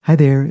Hi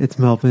there, it's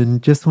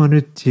Melvin. Just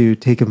wanted to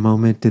take a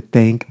moment to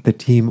thank the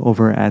team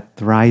over at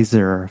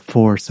Thrizer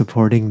for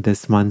supporting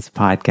this month's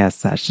podcast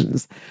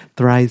sessions.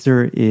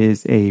 Thrizer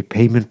is a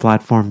payment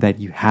platform that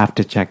you have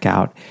to check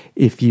out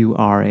if you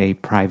are a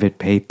private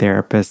paid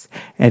therapist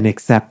and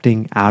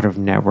accepting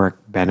out-of-network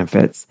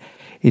benefits.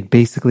 It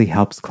basically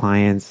helps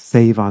clients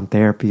save on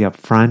therapy up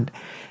front.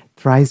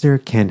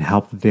 Thrizer can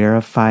help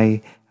verify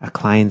a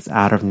client's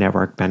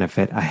out-of-network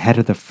benefit ahead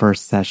of the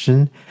first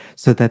session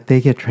so that they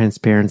get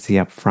transparency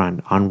up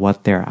front on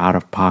what their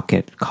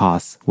out-of-pocket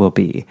costs will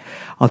be.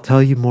 I'll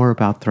tell you more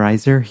about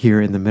Thrizer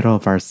here in the middle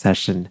of our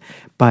session,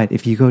 but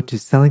if you go to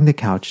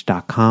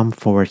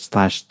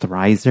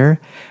sellingthecouch.com/Thrizer,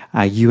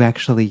 you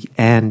actually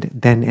and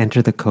then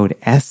enter the code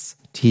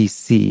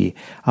STC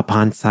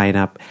upon sign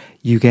up,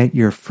 you get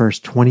your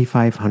first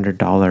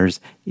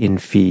 $2,500 in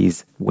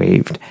fees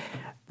waived.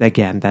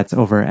 Again, that's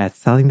over at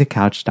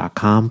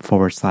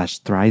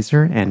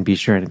sellingthecouch.com/Thrizer, and be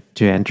sure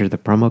to enter the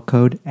promo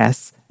code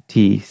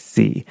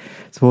STC.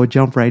 So we'll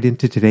jump right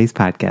into today's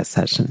podcast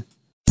session.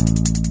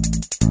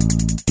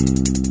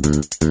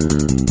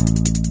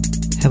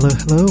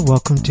 Hello.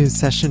 Welcome to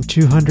session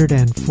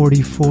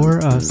 244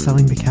 of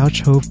Selling the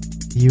Couch. Hope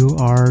you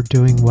are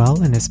doing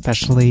well, and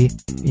especially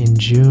in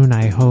June,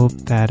 I hope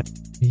that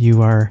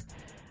you are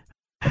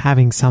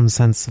having some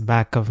sense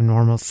back of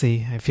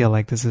normalcy. I feel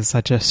like this is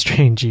such a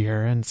strange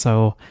year, and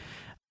so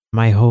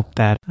my hope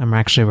that I'm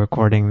actually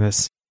recording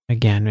this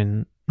again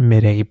in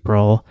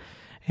mid-April,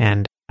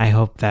 and I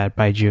hope that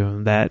by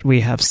June that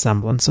we have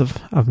semblance of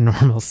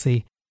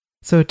normalcy.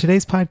 So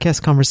today's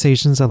podcast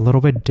conversation is a little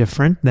bit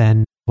different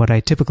than what I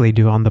typically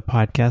do on the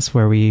podcast,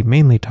 where we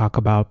mainly talk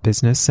about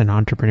business and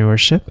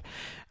entrepreneurship.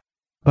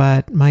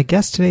 But my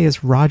guest today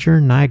is Roger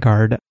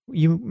Nygard.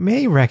 You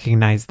may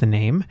recognize the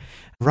name.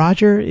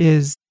 Roger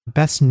is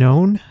best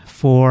known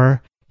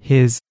for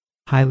his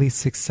highly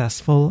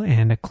successful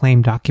and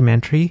acclaimed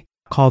documentary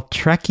called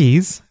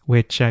Trekkies,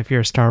 which if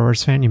you're a Star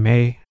Wars fan, you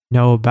may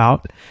know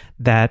about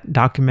that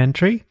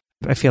documentary.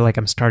 I feel like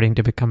I'm starting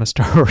to become a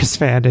Star Wars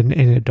fan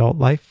in adult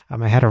life.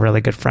 I had a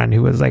really good friend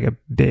who was like a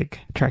big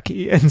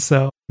Trekkie, and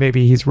so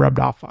maybe he's rubbed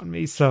off on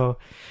me.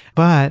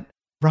 But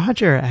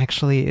Roger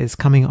actually is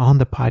coming on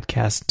the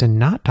podcast to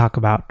not talk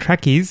about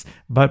Trekkies,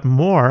 but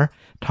more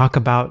talk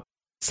about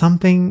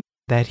something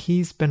that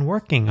he's been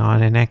working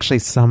on and actually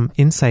some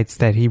insights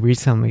that he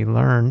recently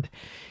learned.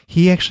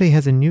 He actually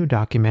has a new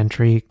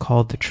documentary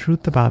called The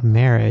Truth About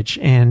Marriage,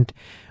 and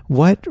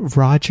what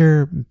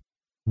Roger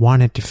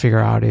wanted to figure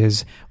out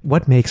is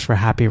what makes for a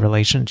happy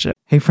relationship.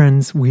 Hey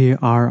friends, we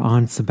are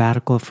on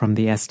sabbatical from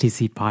the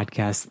STC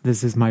podcast.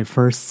 This is my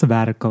first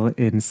sabbatical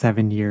in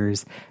 7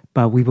 years,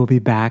 but we will be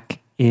back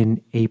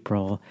in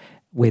April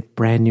with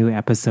brand new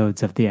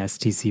episodes of the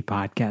STC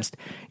podcast.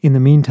 In the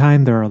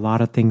meantime, there are a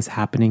lot of things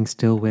happening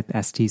still with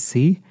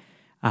STC.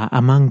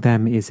 Among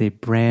them is a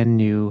brand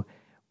new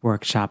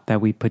workshop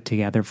that we put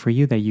together for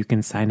you that you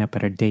can sign up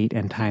at a date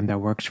and time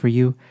that works for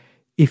you.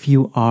 If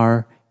you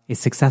are a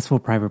successful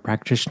private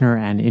practitioner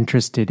and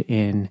interested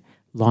in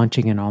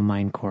launching an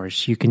online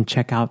course, you can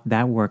check out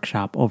that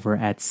workshop over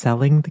at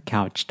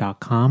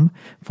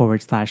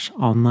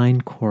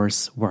sellingthecouch.com/online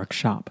course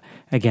workshop.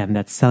 Again,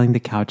 that's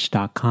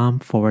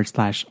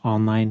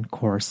sellingthecouch.com/online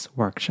course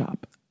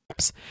workshop.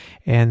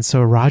 And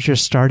so Roger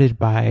started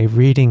by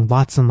reading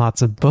lots and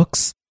lots of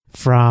books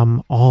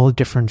from all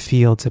different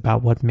fields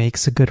about what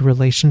makes a good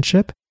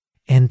relationship.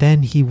 And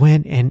then he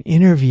went and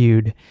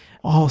interviewed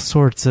all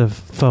sorts of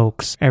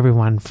folks,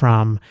 everyone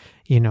from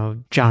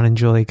John and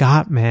Julie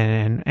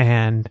Gottman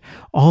and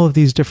all of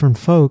these different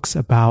folks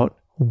about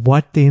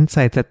what the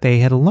insight that they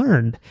had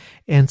learned.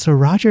 And so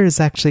Roger is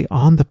actually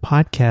on the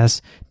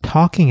podcast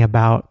talking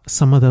about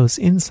some of those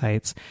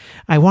insights.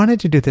 I wanted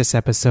to do this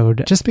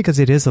episode just because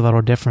it is a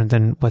little different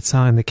than what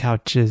Selling the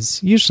Couch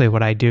is usually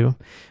what I do.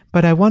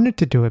 But I wanted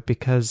to do it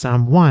because,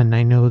 one,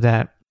 I know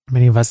that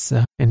many of us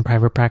in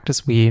private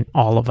practice,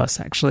 all of us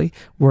actually,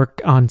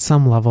 work on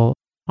some level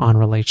on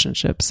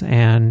relationships,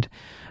 and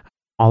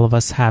all of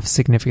us have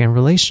significant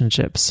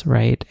relationships,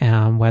 right?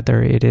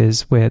 Whether it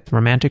is with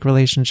romantic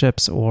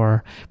relationships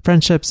or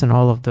friendships and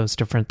all of those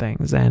different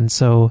things. And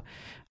so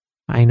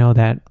I know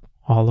that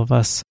all of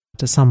us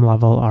to some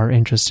level are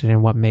interested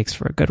in what makes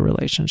for a good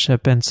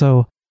relationship. And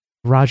so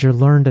Roger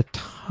learned a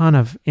ton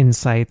of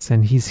insights,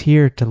 and he's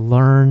here to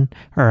learn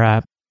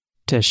or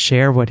to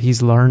share what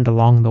he's learned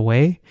along the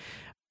way,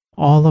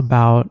 all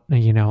about,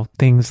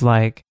 things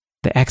like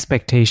the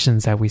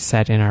expectations that we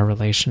set in our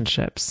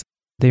relationships,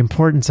 the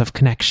importance of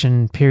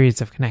connection, periods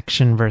of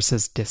connection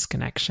versus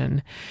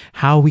disconnection,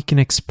 how we can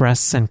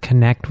express and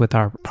connect with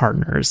our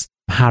partners,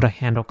 how to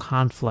handle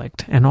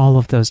conflict, and all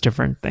of those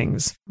different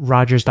things.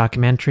 Roger's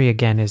documentary,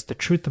 again, is The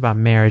Truth About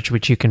Marriage,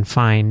 which you can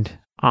find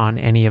on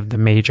any of the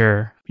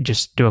major,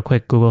 just do a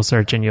quick Google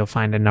search and you'll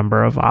find a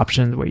number of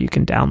options where you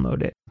can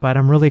download it. But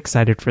I'm really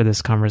excited for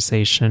this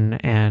conversation.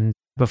 And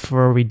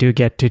before we do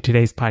get to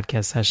today's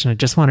podcast session, I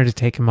just wanted to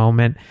take a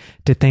moment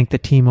to thank the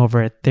team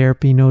over at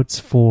Therapy Notes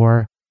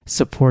for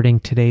supporting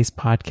today's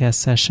podcast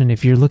session.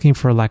 If you're looking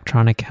for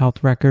electronic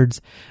health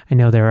records, I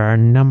know there are a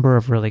number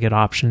of really good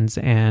options,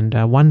 and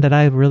one that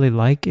I really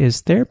like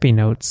is Therapy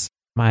Notes.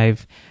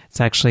 It's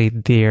actually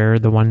the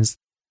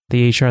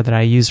EHR that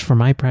I use for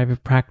my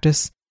private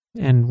practice.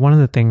 And one of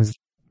the things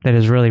that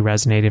has really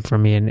resonated for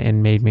me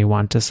and made me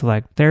want to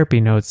select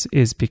Therapy Notes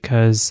is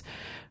because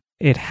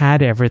it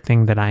had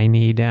everything that I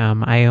need.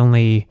 I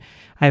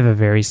have a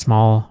very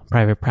small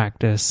private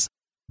practice,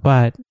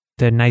 but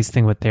the nice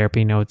thing with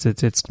Therapy Notes,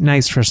 it's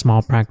nice for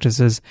small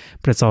practices,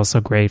 but it's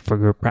also great for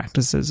group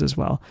practices as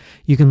well.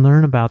 You can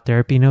learn about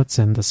Therapy Notes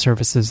and the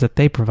services that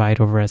they provide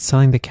over at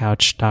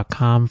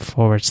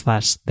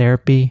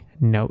sellingthecouch.com/therapy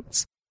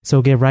notes. So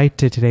we'll get right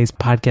to today's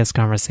podcast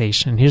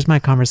conversation. Here's my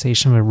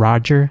conversation with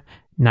Roger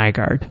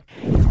Nygard.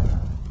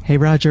 Hey,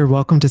 Roger,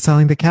 welcome to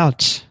Selling the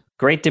Couch.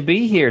 Great to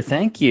be here.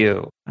 Thank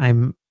you.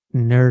 I'm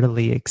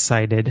nerdily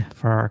excited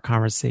for our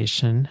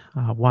conversation.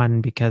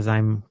 One, because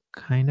I'm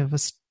kind of a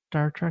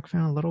Star Trek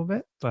fan a little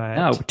bit, but...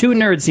 Oh, two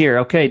nerds here.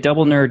 Okay,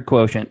 double nerd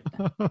quotient.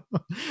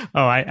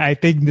 I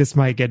think this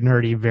might get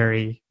nerdy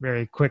very,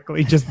 very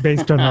quickly just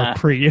based on our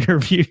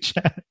pre-interview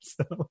chat.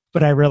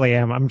 But I really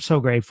am. I'm so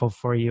grateful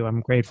for you.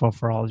 I'm grateful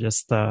for all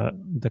just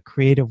the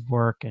creative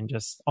work and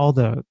just all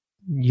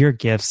your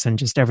gifts and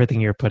just everything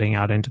you're putting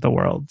out into the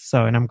world.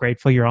 And I'm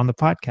grateful you're on the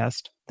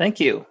podcast. Thank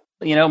you.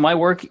 You know, my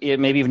work,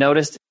 maybe you've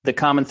noticed, the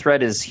common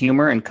thread is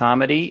humor and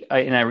comedy.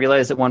 And I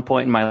realized at one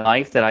point in my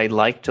life that I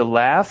like to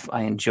laugh.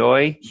 I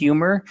enjoy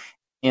humor.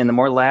 And the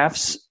more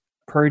laughs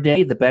per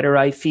day, the better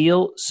I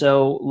feel.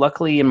 So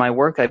luckily in my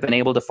work, I've been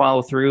able to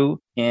follow through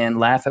and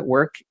laugh at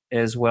work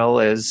as well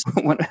as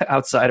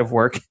outside of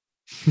work.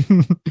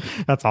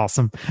 That's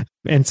awesome.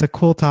 And it's a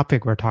cool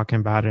topic we're talking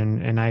about.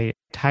 And I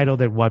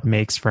titled it, What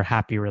Makes for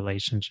Happy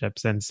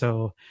Relationships. And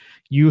so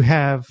you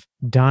have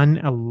done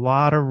a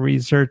lot of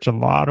research, a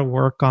lot of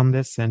work on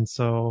this. And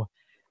so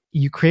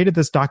you created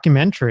this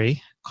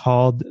documentary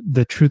called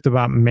The Truth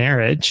About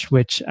Marriage,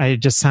 which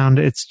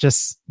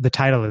the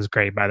title is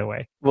great, by the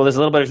way. Well, there's a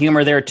little bit of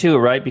humor there too,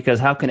 right? Because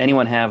how can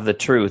anyone have the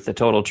truth, the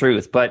total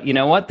truth? But you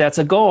know what? That's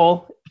a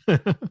goal.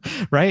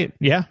 Right.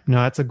 Yeah.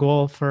 No, that's a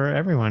goal for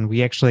everyone.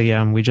 We actually,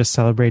 we just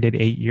celebrated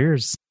 8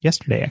 years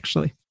yesterday,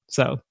 actually.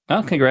 So.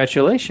 Oh,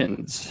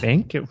 congratulations.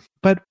 Thank you.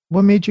 But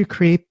what made you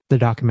create the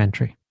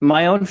documentary?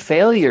 My own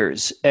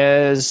failures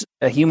as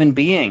a human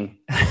being,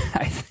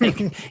 I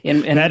think,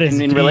 in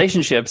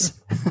relationships.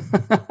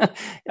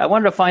 I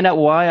wanted to find out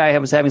why I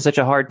was having such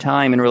a hard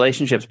time in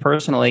relationships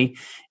personally.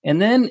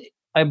 And then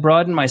I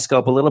broadened my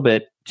scope a little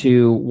bit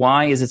to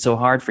why is it so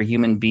hard for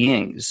human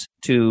beings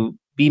to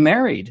be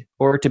married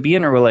or to be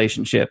in a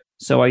relationship.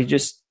 So I'm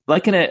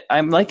like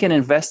an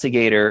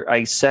investigator.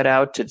 I set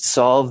out to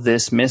solve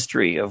this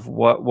mystery of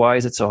why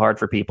is it so hard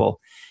for people.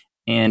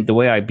 And the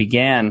way I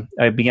began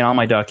all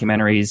my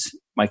documentaries,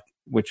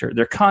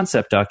 they're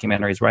concept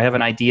documentaries where I have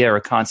an idea or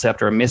a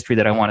concept or a mystery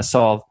that I want to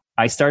solve.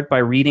 I start by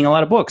reading a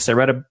lot of books. I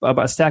read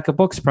a stack of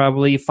books,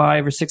 probably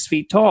 5 or 6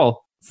 feet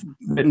tall,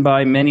 written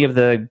by many of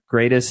the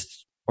greatest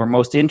or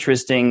most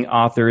interesting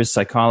authors,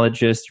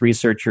 psychologists,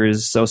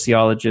 researchers,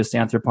 sociologists,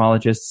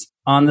 anthropologists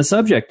on the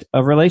subject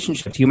of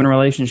relationships, human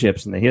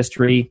relationships, and the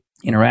history,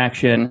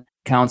 interaction,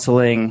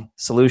 counseling,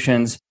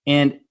 solutions.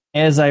 And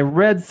as I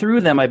read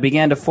through them, I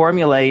began to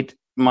formulate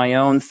my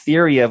own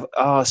theory of,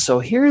 so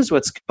here's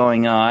what's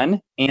going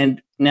on.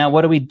 And now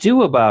what do we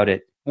do about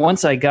it?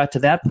 Once I got to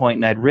that point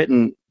and I'd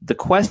written the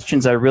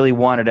questions I really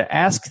wanted to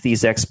ask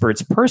these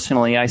experts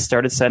personally, I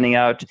started sending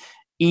out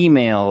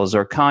emails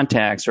or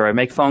contacts, or I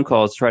make phone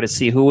calls to try to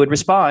see who would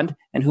respond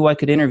and who I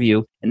could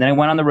interview. And then I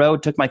went on the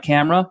road, took my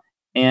camera,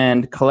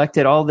 and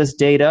collected all this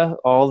data,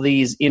 all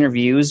these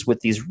interviews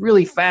with these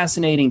really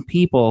fascinating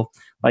people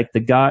like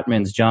the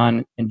Gottmans,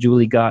 John and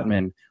Julie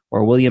Gottman,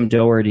 or William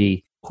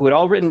Doherty, who had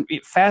all written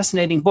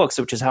fascinating books,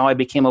 which is how I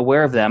became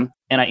aware of them.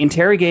 And I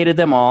interrogated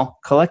them all,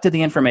 collected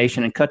the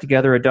information, and cut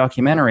together a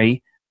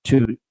documentary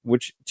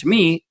which to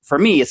me,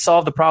 it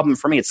solved the problem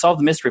for me. It solved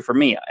the mystery for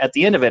me. At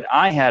the end of it,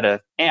 I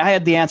had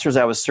the answers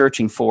I was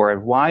searching for.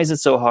 And why is it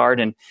so hard?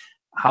 And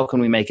how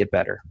can we make it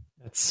better?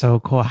 That's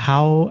so cool.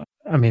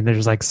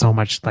 There's like so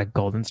much like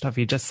golden stuff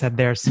you just said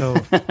there. So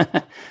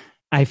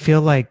I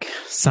feel like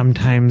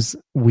sometimes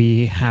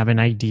we have an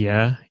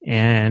idea,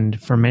 and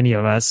for many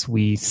of us,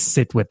 we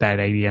sit with that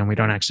idea and we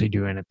don't actually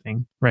do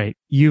anything, right?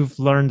 You've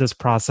learned this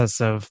process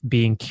of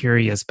being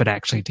curious, but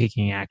actually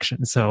taking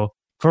action. So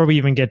before we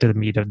even get to the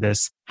meat of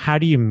this, how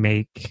did you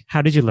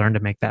learn to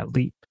make that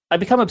leap? I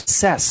become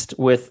obsessed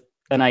with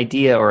an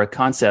idea or a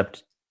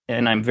concept,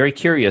 and I'm very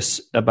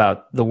curious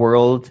about the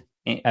world.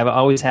 I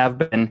always have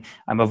been.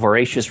 I'm a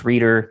voracious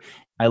reader.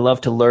 I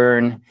love to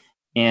learn,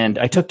 and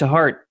I took to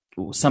heart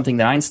something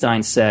that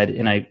Einstein said,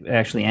 and I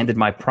actually ended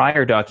my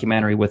prior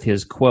documentary with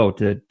his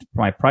quote.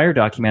 My prior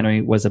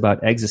documentary was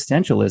about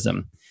existentialism.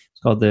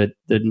 It's called The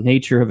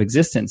Nature of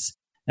Existence,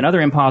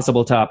 another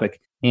impossible topic.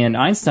 And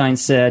Einstein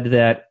said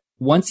that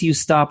once you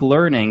stop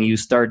learning, you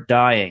start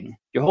dying.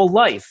 Your whole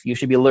life, you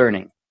should be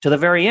learning to the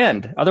very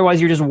end.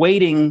 Otherwise, you're just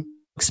waiting to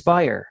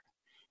expire.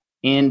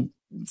 And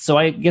so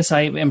I guess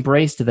I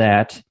embraced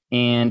that.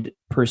 and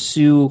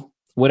pursue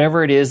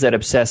whatever it is that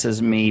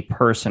obsesses me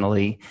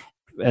personally.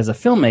 As a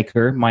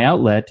filmmaker, my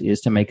outlet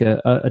is to make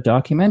a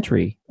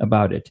documentary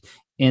about it.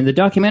 And the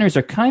documentaries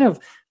are kind of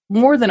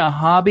more than a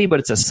hobby, but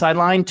it's a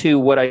sideline to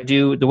what I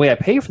do. The way I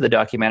pay for the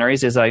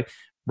documentaries is I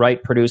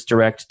write, produce,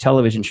 direct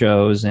television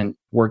shows, and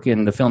work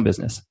in the film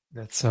business.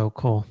 That's so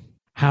cool.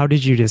 How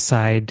did you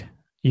decide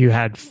you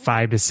had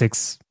 5 to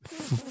 6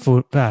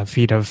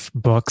 feet of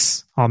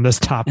books on this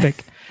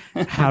topic?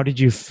 How did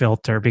you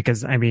filter?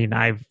 Because I mean,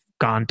 I've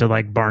gone to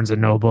like Barnes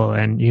and Noble,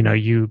 and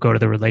you go to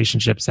the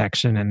relationship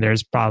section, and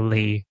there's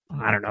probably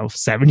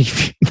 70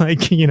 feet,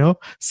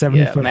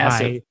 70 foot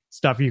high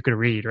stuff you could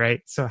read,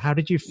 right? So how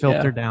did you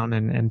filter down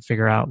and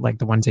figure out like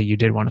the ones that you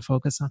did want to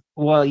focus on?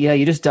 Well,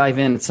 you just dive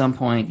in at some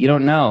point. You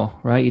don't know,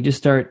 right? You just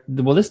start,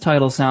 this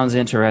title sounds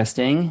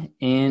interesting,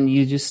 and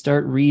you just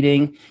start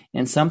reading,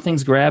 and some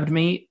things grabbed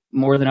me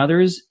more than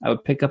others. I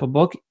would pick up a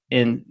book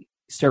and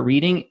start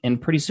reading,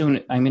 and pretty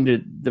soon I'm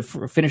into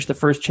finish the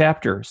first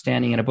chapter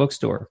standing in a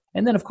bookstore.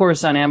 And then of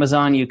course on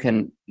Amazon you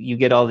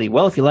get all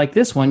if you like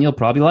this one, you'll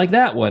probably like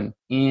that one.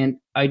 And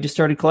I just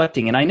started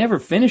collecting, and I never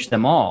finished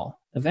them all.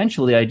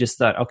 Eventually I just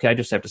thought, okay, I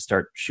just have to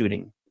start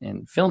shooting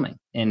and filming.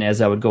 And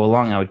as I would go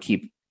along, I would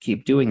keep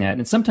doing that.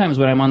 And sometimes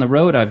when I'm on the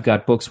road, I've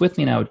got books with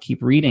me, and I would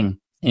keep reading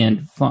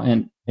and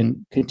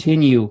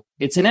continue.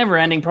 It's a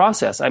never-ending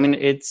process. I mean,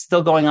 it's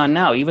still going on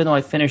now. Even though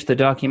I finished the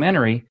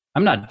documentary,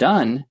 I'm not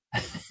done.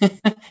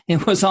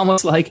 It was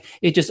almost like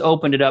it just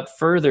opened it up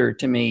further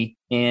to me,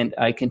 and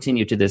I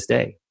continue to this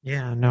day.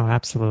 Yeah, no,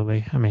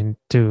 absolutely. I mean,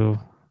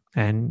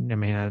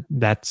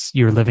 that's,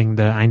 you're living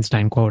the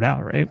Einstein quote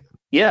out, right?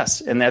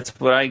 Yes, and that's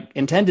what I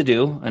intend to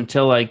do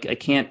until I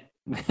can't,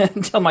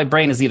 until my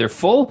brain is either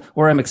full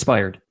or I'm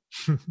expired.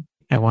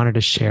 I wanted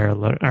to share,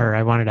 or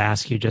I wanted to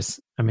ask you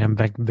I'm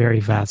like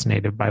very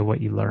fascinated by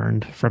what you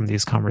learned from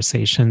these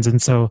conversations.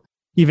 And so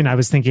even I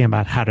was thinking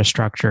about how to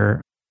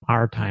structure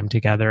our time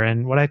together.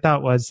 And what I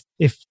thought was,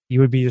 if you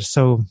would be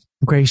so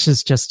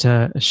gracious just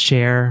to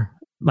share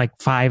like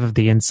 5 of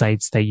the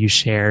insights that you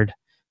shared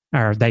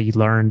or that you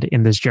learned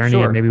in this journey.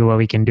 Sure. And maybe what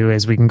we can do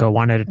is we can go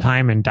one at a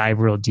time and dive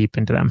real deep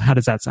into them. How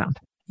does that sound?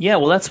 Yeah,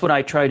 well, that's what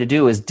I try to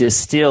do, is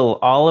distill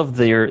all of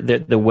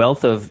the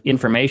wealth of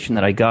information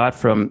that I got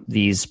from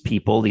these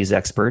people, these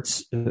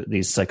experts,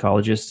 these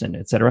psychologists, and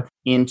et cetera,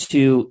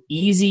 into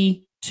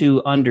easy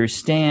to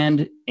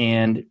understand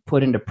and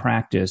put into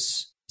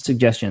practice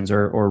suggestions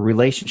or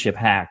relationship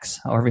hacks,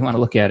 however you want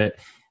to look at it,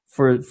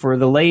 for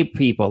the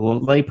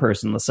lay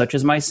person, such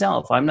as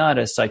myself. I'm not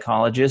a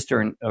psychologist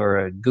or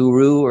a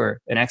guru or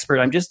an expert.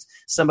 I'm just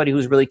somebody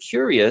who's really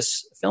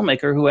curious, a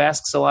filmmaker who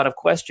asks a lot of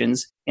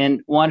questions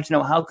and wanted to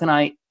know, how can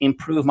I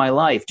improve my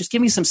life? Just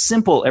give me some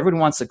simple, everyone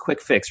wants a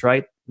quick fix,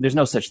 right? There's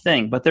no such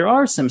thing, but there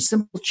are some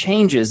simple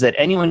changes that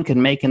anyone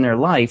can make in their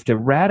life to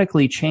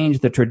radically change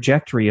the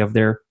trajectory of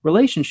their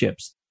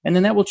relationships. And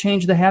then that will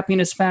change the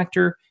happiness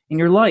factor in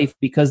your life,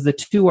 because the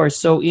two are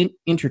so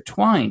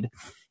intertwined.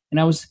 And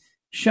I was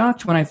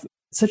shocked when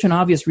such an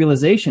obvious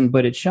realization,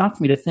 but it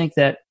shocked me to think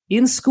that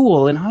in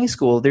high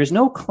school, there's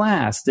no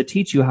class to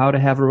teach you how to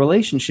have a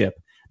relationship.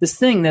 This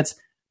thing that's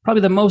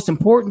probably the most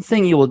important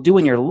thing you will do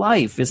in your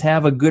life is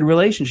have a good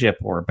relationship,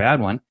 or a bad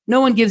one. No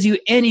one gives you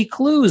any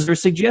clues or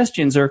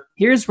suggestions, or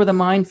here's where the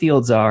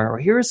minefields are, or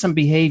here are some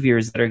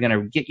behaviors that are going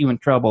to get you in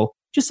trouble.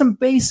 Just some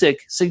basic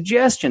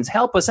suggestions.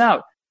 Help us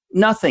out.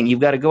 Nothing.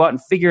 You've got to go out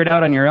and figure it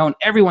out on your own.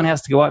 Everyone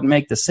has to go out and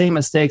make the same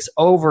mistakes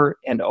over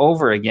and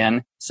over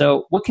again.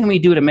 So what can we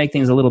do to make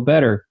things a little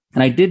better?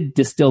 And I did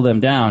distill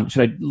them down.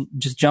 Should I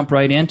just jump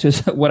right into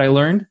what I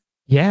learned?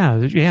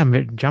 Yeah,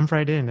 jump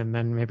right in, and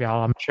then maybe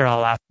I'm sure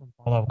I'll ask some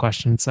follow-up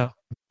questions. So,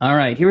 all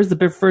right, here's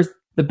the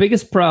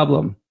biggest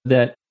problem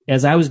that,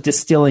 as I was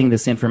distilling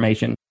this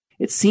information,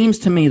 it seems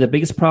to me the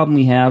biggest problem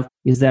we have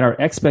is that our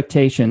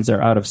expectations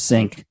are out of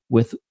sync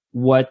with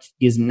what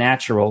is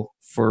natural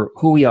for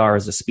who we are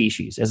as a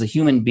species, as a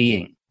human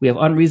being. We have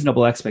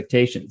unreasonable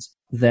expectations.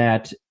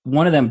 That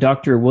one of them,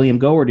 Dr. William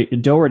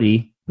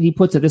Doherty, he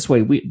puts it this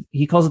way.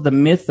 He calls it the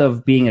myth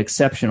of being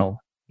exceptional.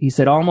 He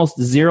said almost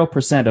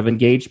 0% of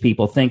engaged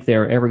people think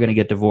they're ever going to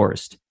get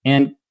divorced.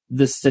 And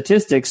the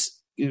statistics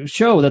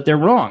show that they're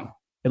wrong.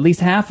 At least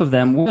half of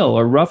them will,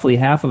 or roughly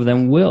half of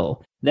them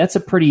will. That's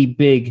a pretty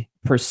big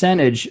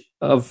percentage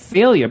of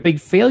failure, big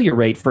failure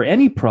rate for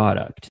any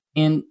product.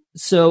 And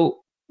so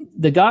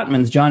the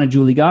Gottmans, John and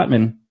Julie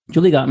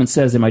Gottman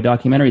says in my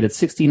documentary that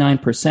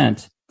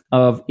 69%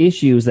 of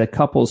issues that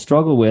couples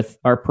struggle with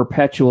are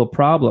perpetual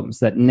problems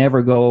that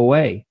never go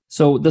away.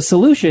 So the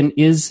solution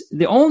is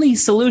the only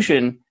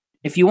solution.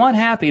 If you want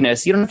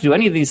happiness, you don't have to do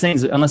any of these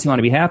things unless you want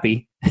to be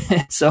happy.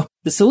 So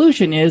the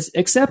solution is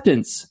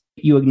acceptance.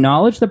 You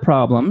acknowledge the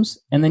problems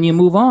and then you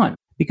move on,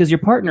 because your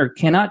partner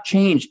cannot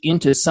change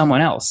into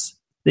someone else.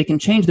 They can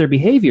change their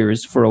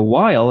behaviors for a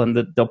while, and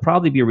they'll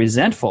probably be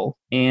resentful,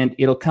 and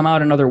it'll come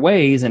out in other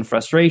ways, and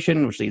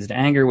frustration, which leads to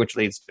anger, which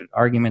leads to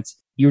arguments.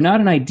 You're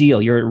not an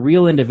ideal. You're a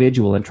real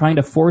individual, and trying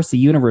to force the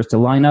universe to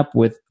line up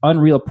with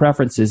unreal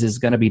preferences is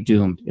going to be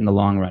doomed in the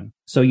long run.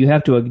 So you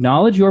have to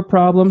acknowledge your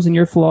problems and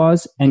your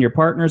flaws and your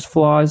partner's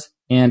flaws,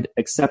 and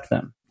accept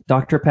them.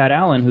 Dr. Pat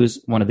Allen,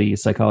 who's one of the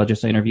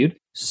psychologists I interviewed,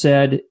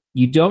 said,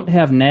 you don't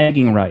have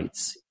nagging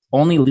rights,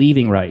 only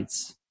leaving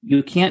rights.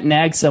 You can't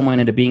nag someone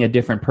into being a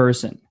different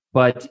person,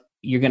 but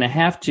you're going to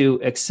have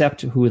to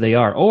accept who they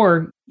are.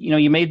 Or, you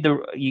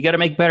got to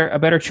make a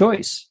better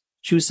choice.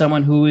 Choose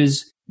someone who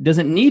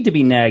doesn't need to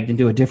be nagged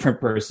into a different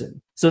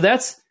person. So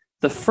that's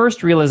the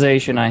first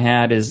realization I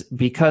had, is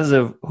because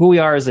of who we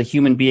are as a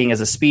human being,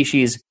 as a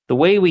species, the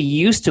way we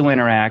used to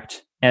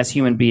interact as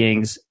human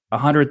beings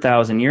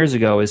 100,000 years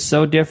ago is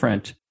so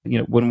different,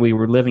 when we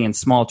were living in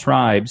small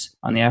tribes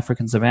on the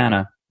African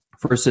savanna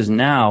versus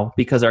now,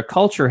 because our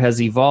culture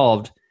has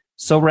evolved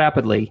so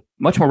rapidly,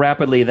 much more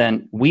rapidly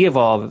than we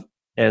evolved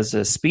as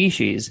a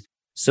species,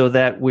 so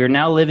that we're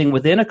now living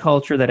within a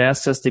culture that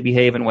asks us to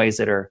behave in ways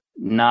that are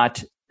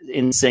not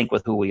in sync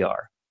with who we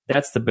are.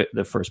 That's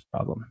the first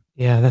problem.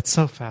 Yeah, that's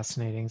so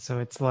fascinating. So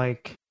it's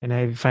like, and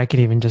if I could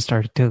even just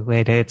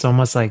articulate it, it's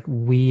almost like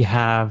we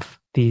have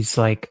these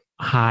like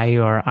high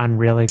or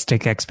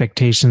unrealistic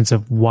expectations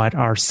of what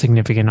our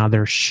significant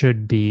other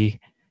should be.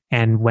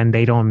 And when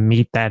they don't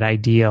meet that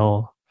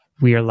ideal,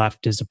 we are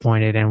left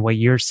disappointed. And what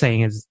you're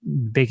saying is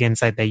big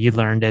insight that you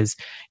learned is,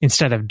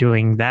 instead of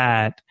doing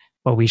that,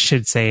 what we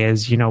should say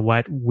is, you know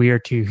what, we're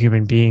two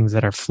human beings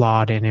that are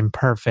flawed and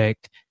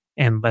imperfect,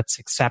 and let's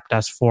accept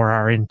us for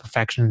our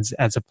imperfections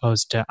as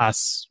opposed to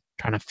us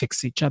trying to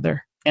fix each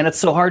other. And it's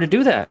so hard to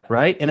do that,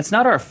 right? And it's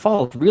not our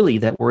fault, really,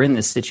 that we're in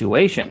this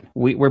situation.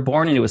 We're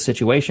born into a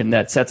situation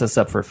that sets us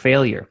up for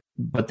failure.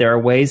 But there are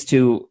ways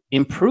to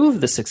improve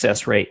the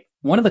success rate.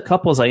 One of the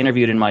couples I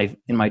interviewed in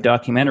my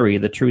documentary,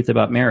 The Truth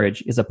About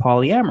Marriage, is a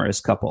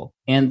polyamorous couple.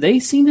 And they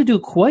seem to do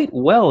quite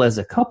well as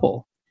a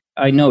couple,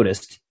 I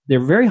noticed. They're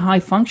very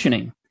high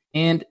functioning.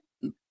 And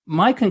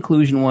my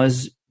conclusion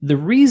was, the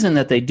reason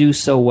that they do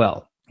so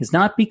well is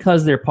not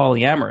because they're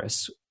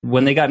polyamorous.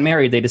 When they got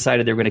married, they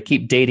decided they were going to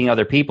keep dating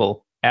other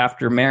people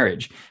after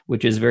marriage,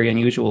 which is very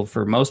unusual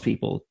for most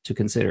people to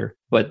consider,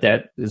 but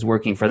that is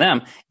working for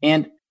them.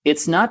 And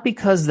it's not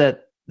because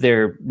that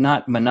they're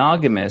not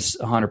monogamous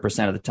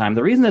 100% of the time.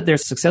 The reason that they're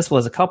successful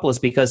as a couple is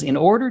because in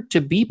order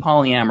to be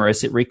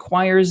polyamorous, it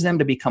requires them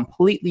to be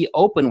completely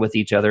open with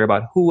each other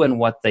about who and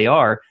what they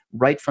are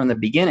right from the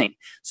beginning.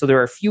 So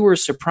there are fewer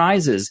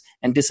surprises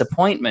and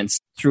disappointments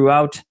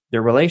throughout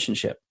their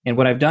relationship. And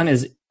what I've done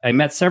is I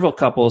met several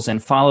couples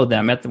and followed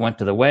them, went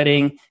to the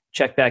wedding,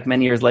 checked back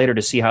many years later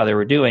to see how they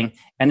were doing,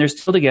 and they're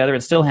still together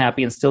and still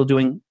happy and still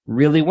doing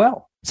really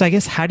well. So I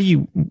guess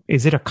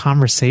is it a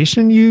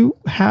conversation you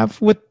have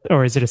with,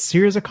 or is it a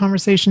series of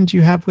conversations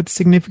you have with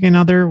significant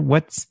other?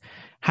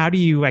 How do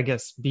you, I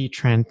guess, be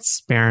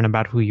transparent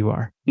about who you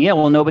are? Yeah,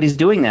 well, nobody's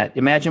doing that.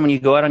 Imagine when you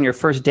go out on your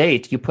first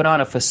date, you put on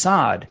a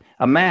facade,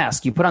 a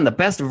mask, you put on the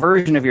best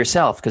version of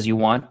yourself because you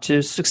want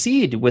to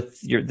succeed with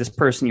this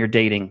person you're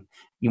dating.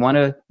 You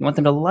want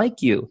them to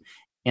like you,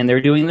 and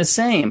they're doing the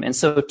same. And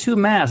so two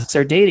masks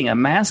are dating a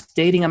mask,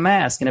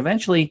 and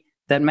eventually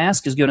that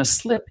mask is going to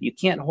slip. You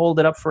can't hold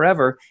it up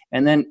forever,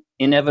 and then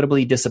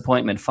inevitably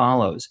disappointment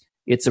follows.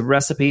 It's a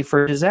recipe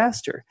for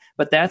disaster,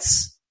 but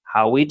that's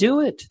how we do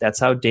it.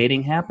 That's how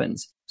dating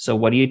happens. So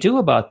what do you do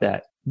about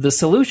that? The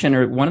solution,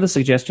 or one of the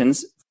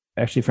suggestions,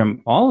 actually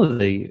from all of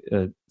the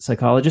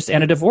psychologists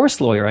and a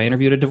divorce lawyer, I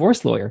interviewed a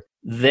divorce lawyer,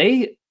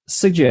 they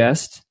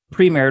suggest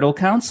premarital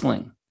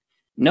counseling.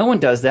 No one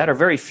does that, or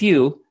very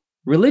few.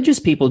 Religious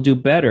people do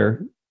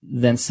better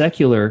than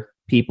secular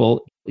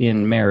people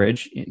in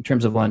marriage in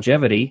terms of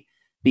longevity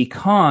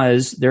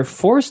because they're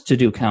forced to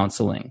do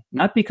counseling,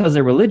 not because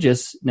they're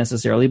religious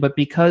necessarily, but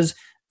because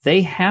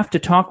they have to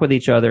talk with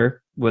each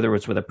other, whether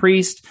it's with a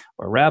priest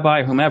or a rabbi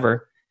or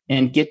whomever,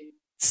 and get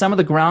some of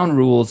the ground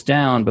rules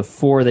down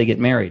before they get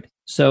married.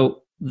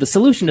 So the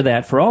solution to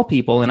that for all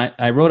people, and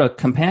I wrote a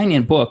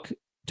companion book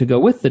to go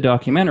with the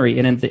documentary,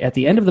 and at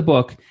the end of the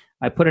book,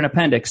 I put an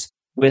appendix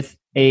with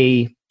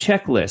a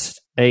checklist,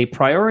 a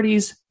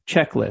priorities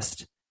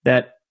checklist,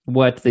 that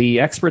what the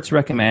experts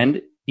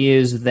recommend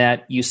is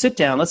that you sit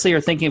down, let's say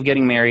you're thinking of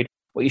getting married,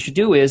 what you should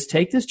do is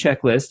take this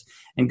checklist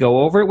and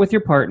go over it with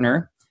your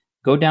partner,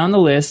 go down the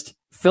list,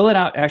 fill it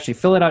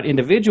out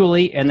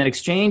individually, and then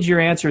exchange your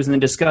answers and then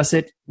discuss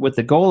it with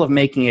the goal of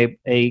making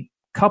a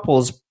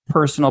couple's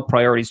personal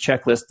priorities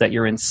checklist that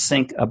you're in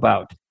sync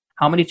about.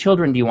 How many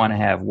children do you want to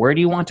have? Where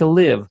do you want to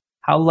live?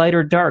 How light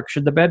or dark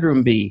should the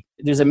bedroom be?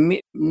 There's a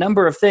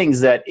number of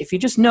things that if you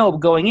just know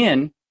going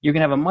in, you're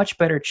going to have a much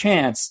better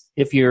chance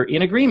if you're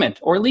in agreement,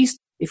 or at least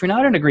if you're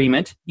not in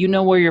agreement, you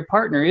know where your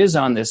partner is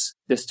on this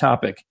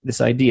topic, this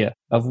idea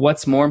of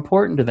what's more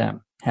important to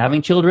them,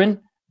 having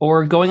children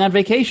or going on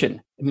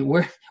vacation. I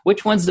mean,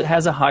 which ones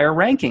has a higher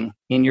ranking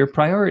in your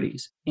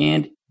priorities?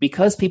 And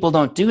because people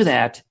don't do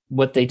that,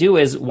 what they do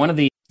is, one of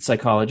the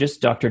psychologists,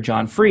 Dr.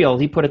 John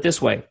Friel, he put it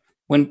this way: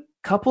 when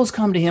couples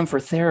come to him for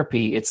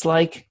therapy, it's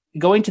like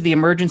going to the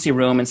emergency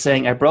room and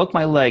saying, I broke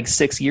my leg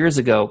 6 years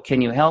ago.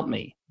 Can you help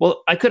me?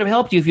 Well, I could have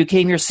helped you if you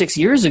came here 6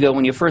 years ago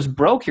when you first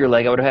broke your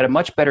leg. I would have had a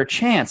much better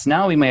chance.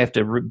 Now we may have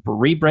to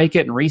re-break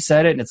it and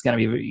reset it, and it's going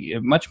to be a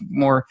much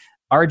more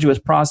arduous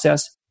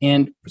process.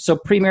 And so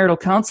premarital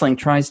counseling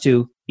tries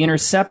to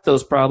intercept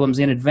those problems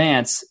in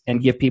advance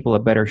and give people a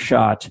better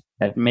shot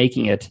at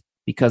making it,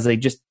 because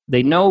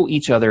they know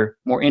each other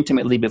more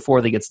intimately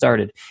before they get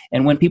started.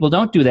 And when people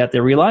don't do that, they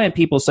rely on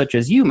people such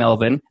as you,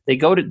 Melvin.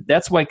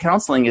 That's why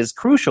counseling is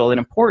crucial and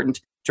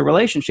important to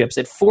relationships.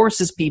 It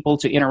forces people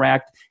to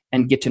interact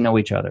and get to know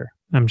each other.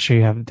 I'm sure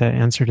you have the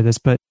answer to this,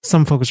 but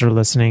some folks are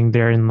listening.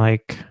 They're in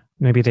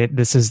maybe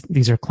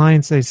these are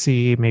clients they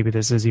see. Maybe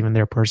this is even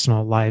their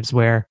personal lives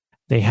where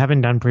they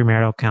haven't done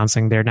premarital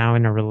counseling. They're now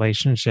in a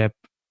relationship,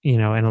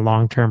 in a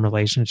long-term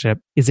relationship.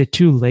 Is it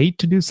too late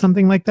to do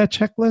something like that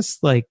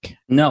checklist?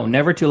 No,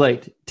 never too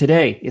late.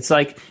 Today, it's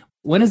like,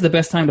 when is the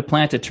best time to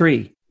plant a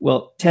tree?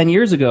 Well, 10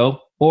 years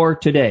ago or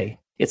today.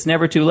 It's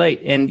never too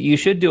late, and you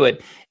should do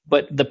it.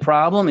 But the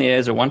problem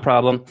is, or one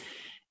problem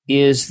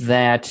is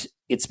that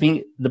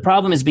the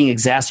problem is being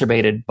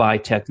exacerbated by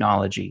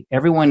technology.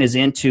 Everyone is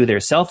into their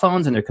cell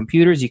phones and their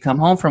computers. You come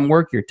home from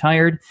work, you're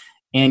tired,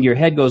 and your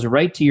head goes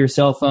right to your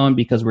cell phone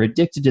because we're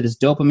addicted to this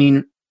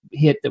dopamine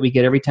hit that we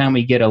get every time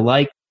we get a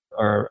like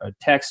or a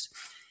text.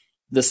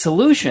 The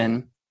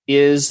solution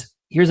is,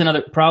 here's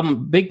another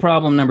problem, big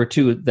problem number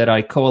 2 that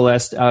I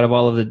coalesced out of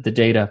all of the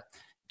data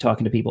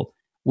talking to people.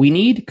 We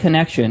need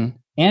connection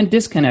and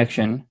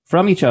disconnection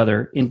from each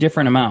other in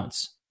different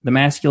amounts. The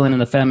masculine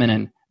and the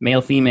feminine,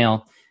 male,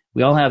 female,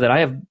 we all have that. I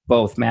have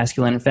both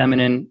masculine and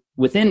feminine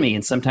within me,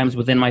 and sometimes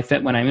when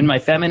I'm in my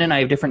feminine, I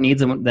have different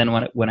needs than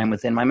when I'm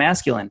within my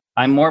masculine.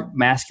 I'm more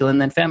masculine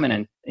than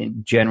feminine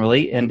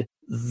generally, and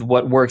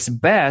what works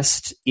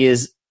best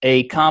is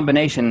a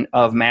combination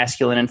of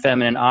masculine and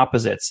feminine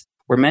opposites.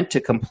 We're meant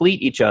to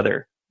complete each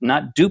other,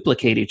 not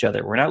duplicate each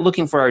other. We're not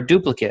looking for our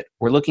duplicate.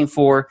 We're looking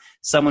for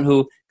someone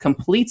who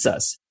completes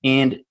us,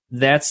 and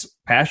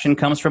passion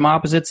comes from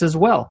opposites as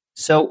well.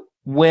 So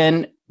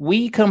when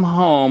we come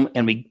home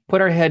and we put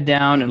our head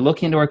down and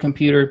look into our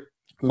computer,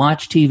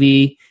 watch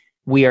TV,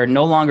 we are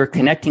no longer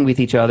connecting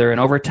with each other.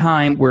 And over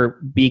time, we're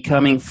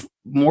becoming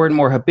more and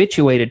more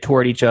habituated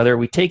toward each other.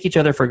 We take each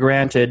other for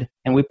granted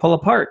and we pull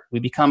apart. We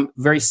become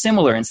very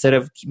similar instead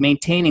of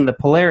maintaining the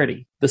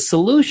polarity. The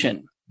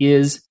solution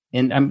is,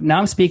 and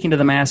I'm speaking to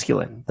the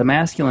masculine. The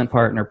masculine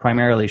partner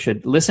primarily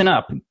should listen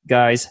up,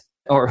 guys,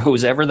 or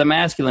who's ever the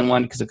masculine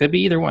one, because it could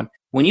be either one.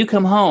 When you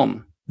come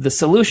home, the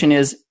solution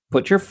is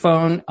put your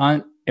phone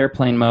on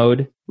airplane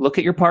mode, look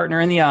at your partner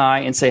in the eye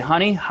and say,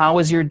 honey, how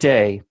was your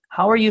day?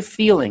 How are you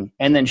feeling?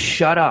 And then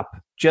shut up.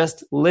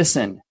 Just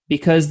listen.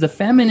 Because the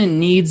feminine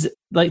needs,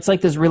 it's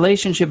like this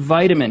relationship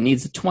vitamin,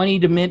 needs 20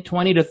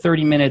 to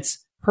 30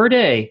 minutes per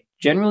day,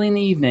 generally in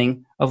the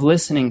evening, of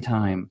listening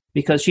time.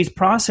 Because she's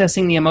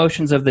processing the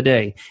emotions of the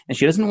day. And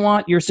she doesn't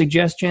want your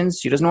suggestions.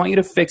 She doesn't want you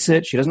to fix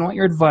it. She doesn't want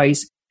your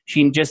advice.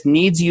 She just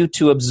needs you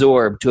to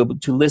absorb, to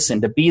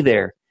listen, to be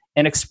there,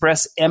 and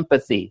express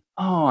empathy.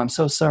 Oh, I'm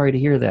so sorry to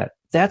hear that.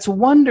 That's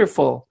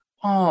wonderful.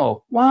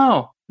 Oh,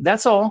 wow.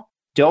 That's all.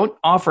 Don't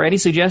offer any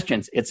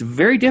suggestions. It's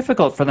very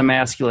difficult for the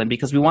masculine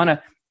because we want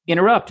to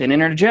interrupt and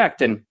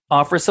interject and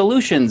offer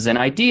solutions and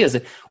ideas.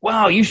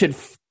 Wow, you should,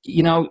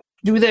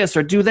 do this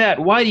or do that.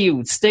 Why do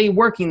you stay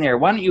working there?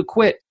 Why don't you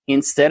quit?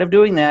 Instead of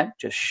doing that,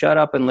 just shut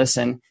up and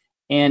listen.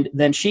 And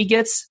then she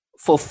gets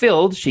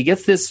fulfilled. She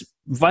gets this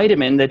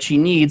vitamin that she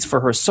needs for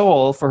her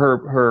soul,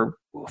 for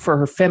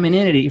her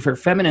femininity, for her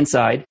feminine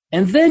side.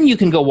 And then you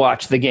can go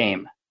watch the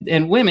game.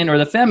 And women, or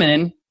the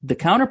feminine, the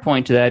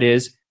counterpoint to that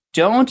is,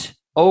 don't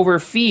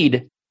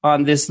overfeed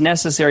on this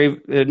necessary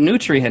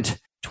nutrient.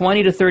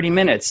 20 to 30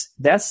 minutes.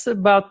 That's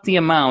about the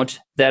amount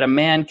that a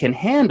man can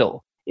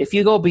handle. If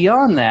you go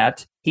beyond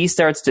that, he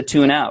starts to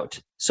tune out.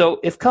 So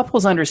if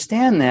couples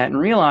understand that and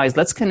realize,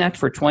 let's connect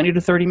for 20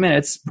 to 30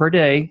 minutes per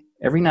day,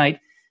 every night,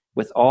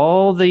 with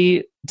all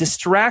the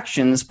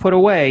distractions put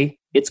away,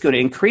 it's going to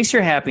increase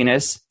your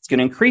happiness, it's going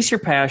to increase your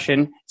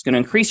passion, it's going to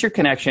increase your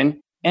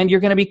connection, and you're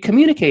going to be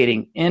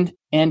communicating and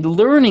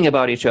learning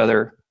about each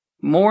other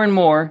more and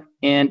more.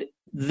 And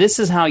this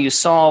is how you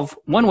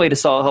one way to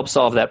help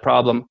solve that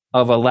problem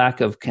of a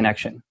lack of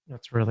connection.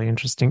 That's really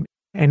interesting.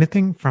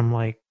 Anything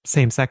from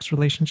same-sex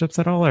relationships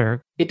at all?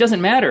 Or it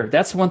doesn't matter.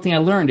 That's one thing I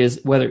learned is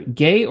whether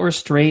gay or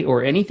straight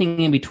or anything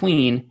in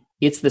between,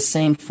 it's the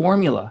same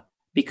formula.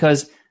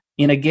 Because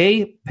in a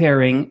gay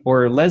pairing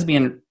or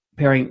lesbian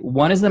pairing,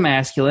 one is the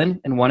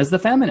masculine and one is the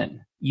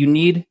feminine. You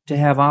need to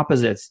have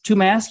opposites. Two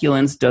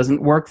masculines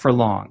doesn't work for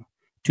long.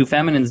 Two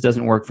feminines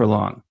doesn't work for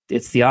long.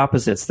 It's the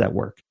opposites that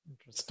work.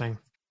 Interesting.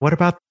 What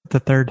about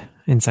the third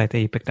insight that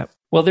you picked up?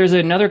 Well, there's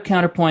another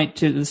counterpoint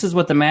to this is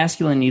what the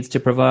masculine needs to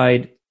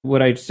provide.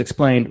 What I just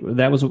explained,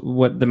 that was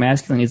what the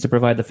masculine needs to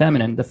provide the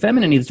feminine. The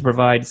feminine needs to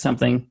provide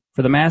something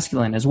for the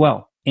masculine as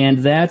well. And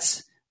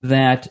that's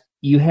that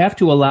you have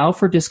to allow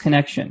for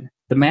disconnection.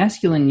 The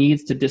masculine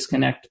needs to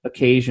disconnect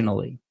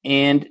occasionally.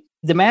 And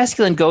the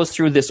masculine goes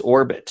through this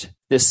orbit,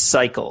 this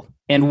cycle,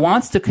 and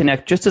wants to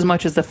connect just as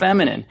much as the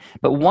feminine.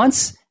 But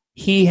once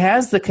he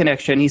has the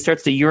connection, he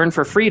starts to yearn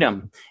for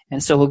freedom.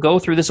 And so he'll go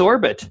through this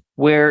orbit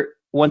where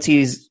once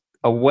he's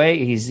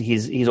away,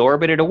 he's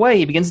orbited away,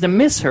 he begins to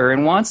miss her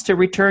and wants to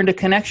return to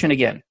connection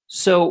again.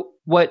 So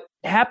what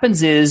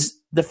happens is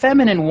the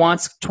feminine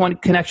wants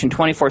connection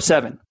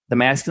 24/7. The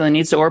masculine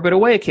needs to orbit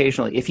away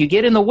occasionally. If you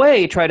get in the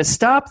way, try to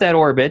stop that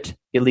orbit,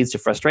 it leads to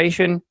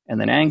frustration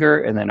and then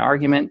anger and then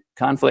argument,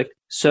 conflict.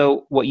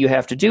 So what you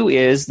have to do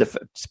is,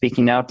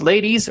 speaking now to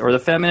ladies or the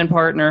feminine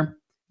partner,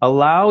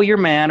 allow your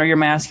man or your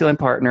masculine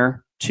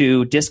partner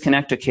to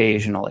disconnect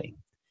occasionally.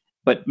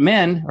 But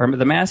men or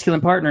the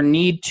masculine partner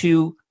need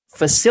to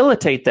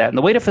facilitate that. And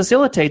the way to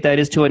facilitate that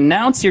is to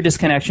announce your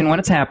disconnection when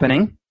it's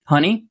happening.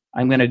 Honey,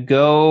 I'm going to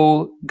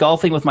go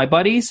golfing with my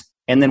buddies.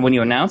 And then when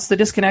you announce the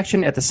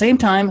disconnection, at the same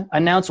time,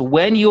 announce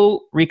when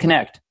you'll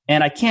reconnect.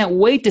 And I can't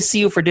wait to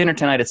see you for dinner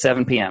tonight at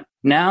 7 p.m.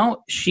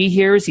 Now she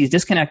hears he's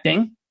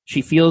disconnecting.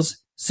 She feels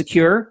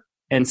secure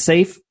and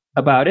safe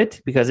about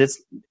it because it's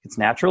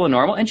natural and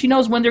normal. And she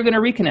knows when they're going to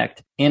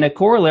reconnect. And a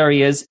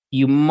corollary is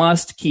you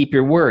must keep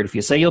your word. If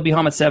you say you'll be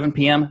home at 7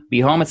 p.m.,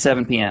 be home at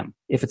 7 p.m.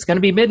 If it's going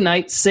to be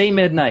midnight, say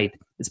midnight.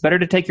 It's better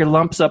to take your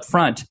lumps up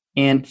front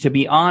and to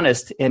be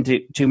honest and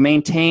to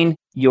maintain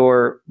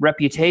your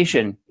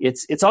reputation.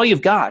 It's all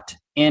you've got,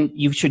 and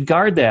you should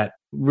guard that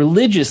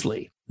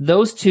religiously.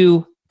 Those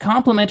two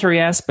complementary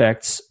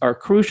aspects are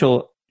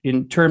crucial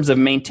in terms of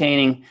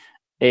maintaining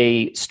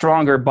a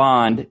stronger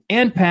bond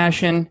and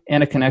passion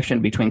and a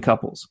connection between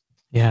couples.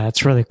 Yeah,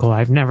 it's really cool.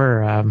 I've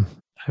never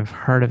I've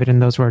heard of it in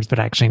those words, but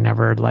actually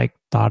never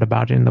thought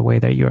about it in the way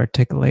that you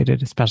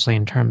articulated, especially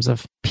in terms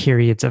of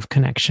periods of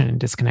connection and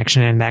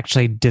disconnection. And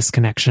actually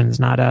disconnection is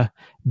not a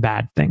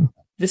bad thing.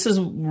 This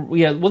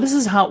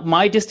is how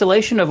my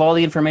distillation of all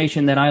the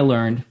information that I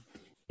learned.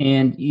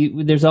 And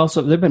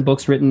there've been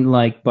books written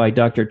by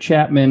Dr.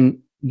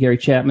 Gary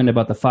Chapman,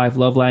 about the 5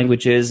 love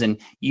languages. And,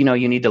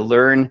 you need to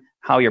learn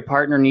how your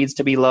partner needs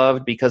to be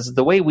loved, because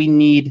the way we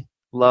need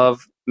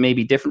love may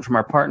be different from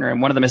our partner.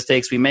 And one of the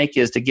mistakes we make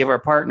is to give our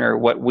partner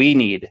what we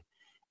need.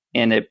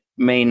 And it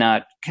may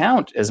not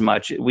count as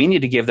much. We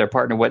need to give their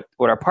partner what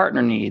our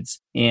partner needs.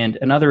 And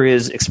another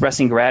is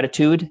expressing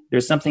gratitude.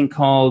 There's something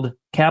called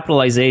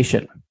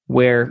capitalization,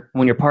 where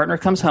when your partner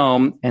comes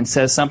home and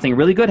says something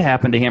really good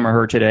happened to him or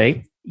her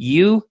today,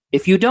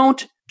 if you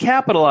don't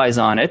capitalize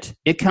on it,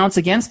 it counts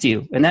against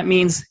you. And that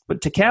means,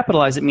 to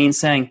capitalize, it means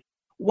saying,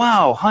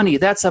 wow, honey,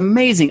 that's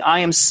amazing. I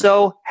am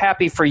so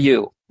happy for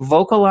you.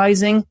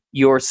 Vocalizing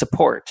your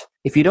support.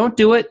 If you don't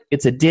do it,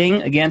 it's a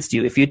ding against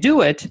you. If you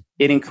do it,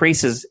 it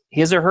increases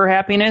his or her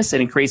happiness,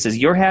 it increases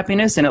your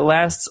happiness, and it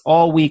lasts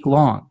all week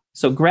long.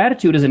 So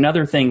gratitude is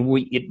another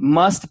thing. It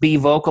must be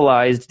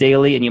vocalized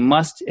daily,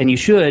 and you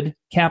should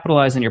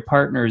capitalize on your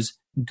partner's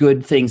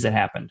good things that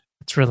happened.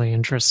 It's really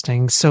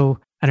interesting. So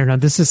I don't know,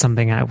 this is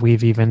something that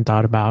we've even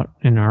thought about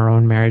in our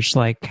own marriage.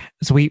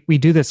 So we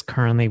do this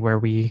currently where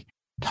we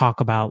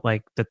talk about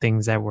the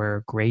things that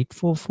we're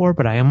grateful for,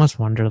 but I almost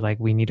wonder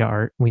we need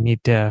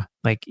to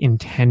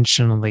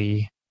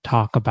intentionally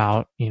talk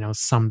about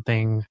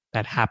something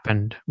that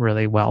happened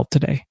really well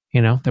today,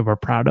 that we're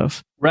proud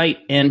of. Right.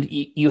 And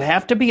you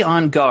have to be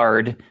on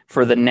guard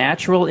for the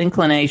natural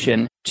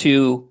inclination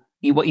to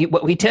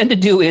what we tend to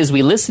do is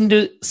we listen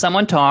to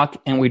someone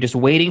talk and we're just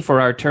waiting for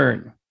our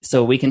turn.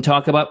 So we can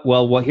talk about,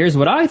 well, here's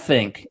what I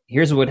think.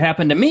 Here's what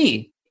happened to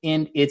me.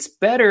 And it's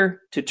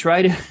better to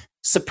try to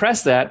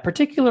suppress that,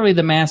 particularly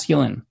the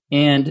masculine.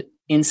 And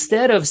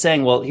instead of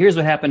saying, well, here's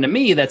what happened to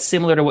me, that's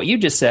similar to what you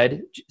just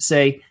said,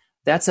 say,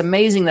 that's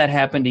amazing that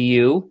happened to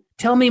you.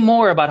 Tell me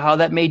more about how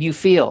that made you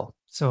feel.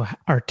 So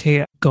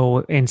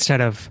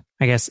instead of,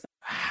 I guess,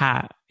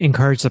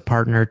 encourage the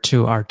partner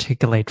to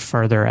articulate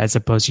further as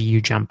opposed to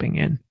you jumping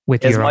in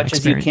with your own experience.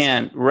 As much as you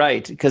can,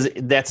 right? Because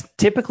that's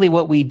typically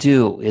what we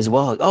do is,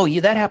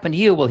 that happened to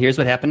you. Well, here's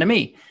what happened to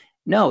me.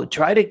 No,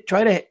 try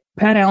to.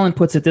 Pat Allen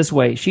puts it this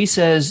way. She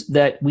says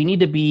that we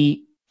need to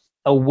be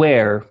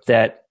aware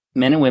that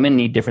men and women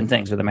need different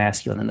things, or the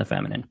masculine and the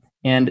feminine.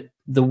 And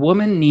the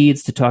woman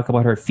needs to talk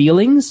about her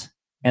feelings,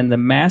 and the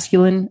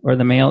masculine or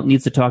the male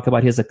needs to talk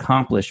about his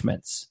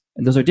accomplishments.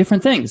 And those are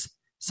different things.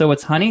 So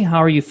it's, honey, how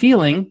are you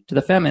feeling, to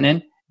the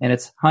feminine? And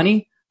it's,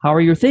 honey, how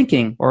are you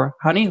thinking? Or,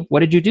 honey,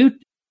 what did you do?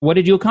 What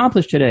did you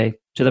accomplish today,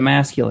 to the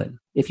masculine?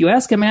 If you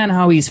ask a man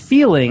how he's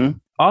feeling,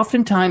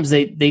 oftentimes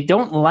they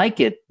don't like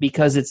it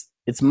because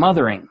it's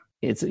mothering.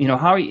 It's,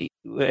 how are you,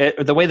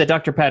 the way that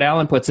Dr. Pat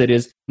Allen puts it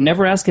is,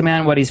 never ask a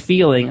man what he's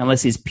feeling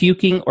unless he's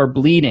puking or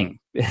bleeding,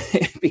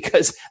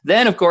 because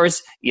then, of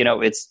course,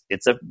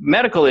 it's a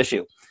medical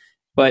issue.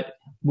 But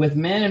with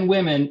men and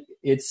women,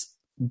 it's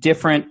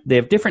different. They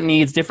have different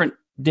needs,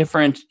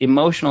 different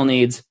emotional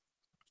needs.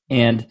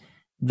 And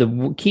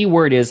the key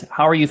word is,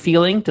 how are you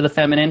feeling, to the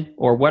feminine,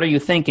 or what are you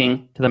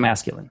thinking, to the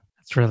masculine?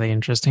 That's really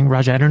interesting.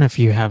 Raja, I don't know if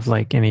you have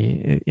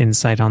any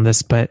insight on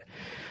this, but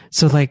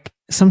so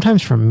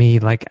sometimes for me,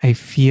 I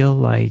feel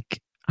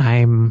like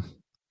and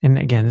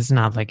again, it's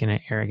not in an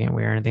arrogant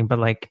way or anything, but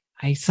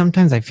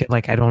sometimes I feel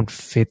like I don't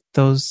fit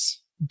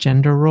those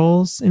gender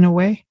roles in a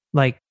way.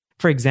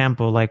 For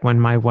example, when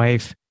my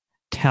wife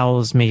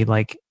tells me,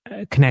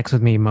 connects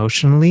with me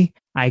emotionally,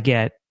 I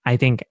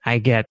think I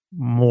get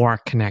more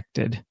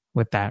connected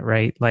with that,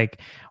 right?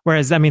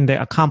 Whereas, the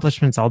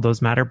accomplishments, all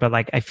those matter, but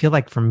I feel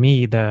like for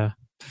me, the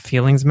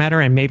feelings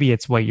matter. And maybe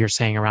it's what you're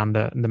saying around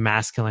the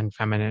masculine,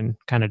 feminine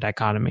kind of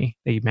dichotomy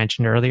that you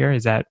mentioned earlier.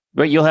 Is that?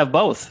 But you'll have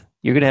both.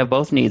 You're going to have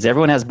both needs.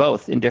 Everyone has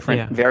both in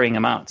different varying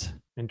amounts.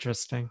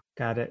 Interesting.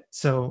 Got it.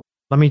 So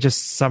let me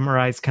just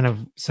summarize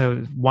so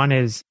one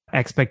is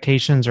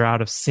expectations are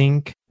out of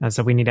sync.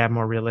 So we need to have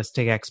more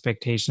realistic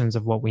expectations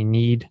of what we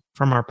need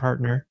from our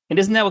partner. And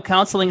isn't that what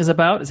counseling is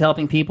about? Is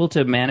helping people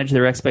to manage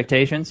their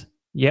expectations?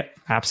 Yep,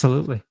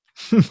 absolutely.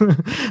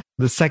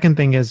 The second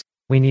thing is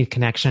we need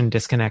connection,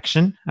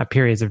 disconnection,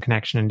 periods of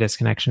connection and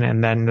disconnection.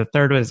 And then the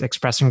third was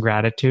expressing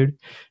gratitude.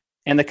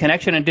 And the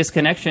connection and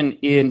disconnection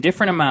in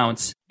different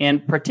amounts.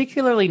 And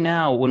particularly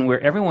now when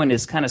everyone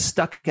is kind of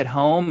stuck at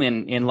home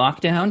in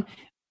lockdown,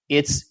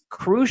 it's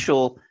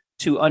crucial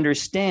to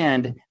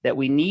understand that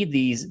we need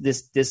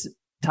this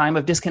time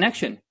of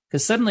disconnection,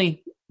 because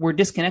suddenly we're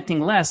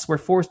disconnecting less. We're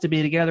forced to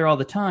be together all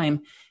the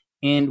time.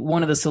 And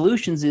one of the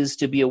solutions is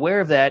to be aware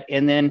of that.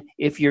 And then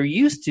if you're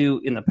used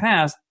to, in the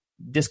past,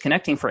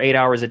 disconnecting for 8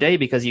 hours a day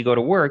because you go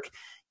to work,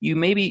 you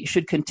maybe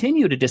should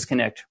continue to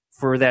disconnect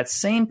for that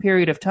same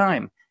period of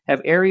time.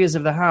 Have areas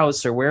of the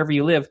house or wherever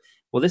you live.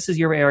 Well, this is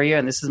your area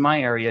and this is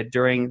my area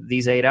during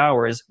these 8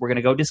 hours. We're going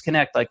to go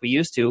disconnect like we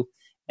used to.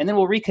 And then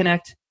we'll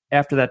reconnect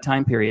after that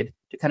time period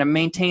to kind of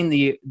maintain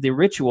the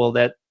ritual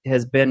that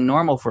has been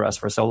normal for us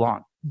for so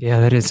long.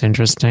 Yeah, that is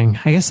interesting.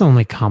 I guess the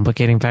only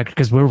complicating factor,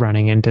 because we're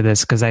running into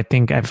this, because I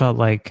felt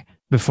like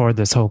before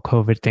this whole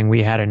COVID thing,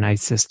 we had a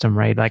nice system,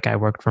 right? Like I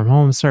worked from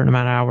home a certain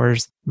amount of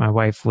hours. My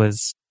wife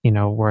was,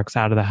 works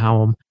out of the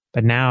home.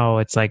 But now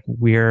it's like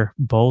we're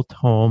both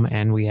home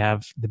and we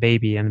have the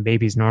baby, and the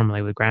baby's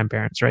normally with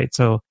grandparents, right?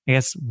 So I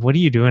guess, what do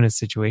you do in a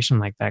situation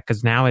like that?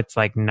 Because now it's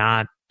like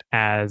not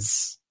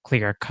as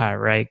clear cut,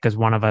 right? Because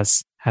one of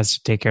us has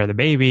to take care of the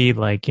baby,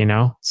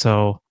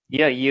 so.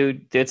 Yeah,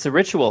 it's a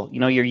ritual.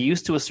 You're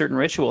used to a certain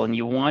ritual and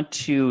you want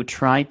to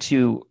try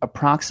to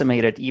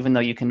approximate it, even though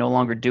you can no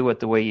longer do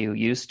it the way you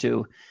used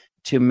to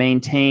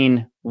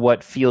maintain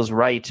what feels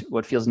right,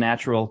 what feels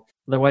natural.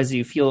 Otherwise,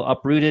 you feel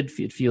uprooted.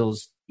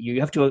 You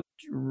have to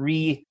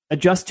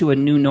readjust to a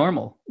new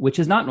normal, which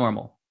is not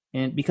normal.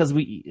 And because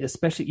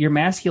especially your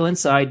masculine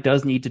side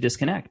does need to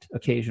disconnect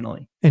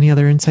occasionally. Any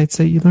other insights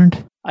that you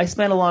learned? I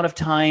spent a lot of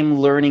time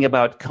learning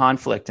about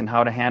conflict and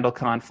how to handle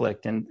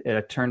conflict. And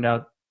it turned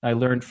out I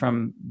learned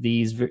from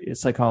these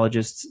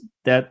psychologists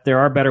that there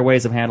are better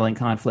ways of handling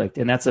conflict.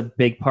 And that's a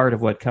big part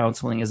of what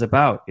counseling is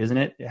about, isn't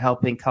it?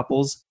 Helping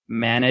couples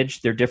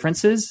manage their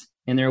differences.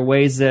 And there are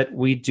ways that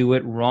we do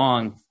it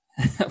wrong.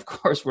 Of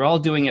course, we're all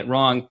doing it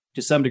wrong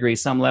to some degree,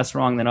 some less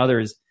wrong than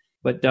others.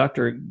 But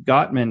Dr.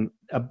 Gottman,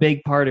 a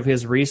big part of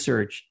his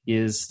research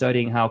is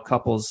studying how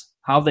couples,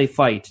 how they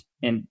fight.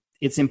 And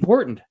it's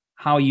important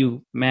how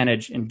you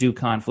manage and do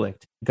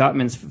conflict.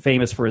 Gottman's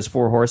famous for his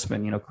 4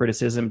 horsemen,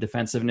 criticism,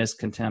 defensiveness,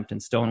 contempt,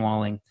 and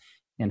stonewalling,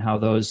 and how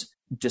those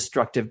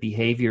destructive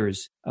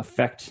behaviors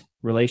affect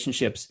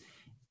relationships.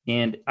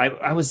 And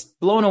I was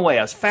blown away.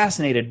 I was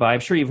fascinated by, I'm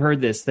sure you've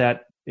heard this,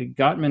 that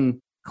Gottman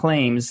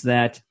claims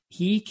that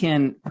he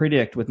can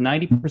predict with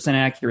 90%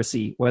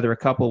 accuracy whether a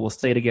couple will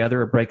stay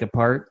together or break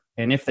apart,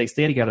 and if they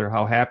stay together,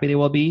 how happy they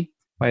will be,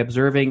 by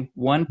observing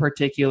one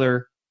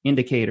particular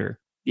indicator,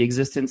 the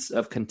existence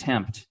of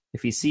contempt.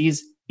 If he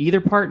sees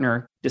either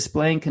partner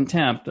displaying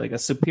contempt, like a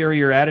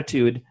superior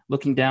attitude,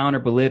 looking down or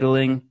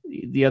belittling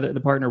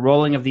the partner,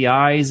 rolling of the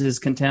eyes is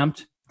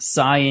contempt,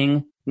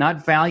 sighing,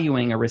 not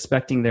valuing or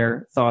respecting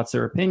their thoughts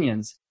or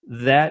opinions,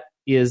 that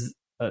is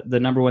the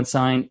number one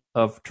sign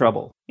of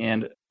trouble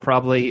and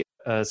probably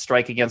a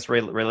strike against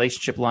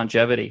relationship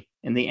longevity.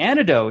 And the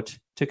antidote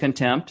to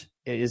contempt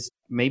is,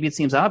 maybe it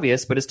seems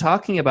obvious, but is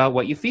talking about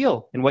what you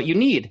feel and what you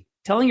need.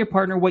 Telling your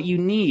partner what you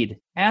need.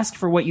 Ask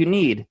for what you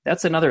need.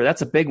 That's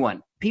a big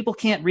one. People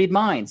can't read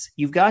minds.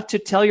 You've got to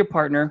tell your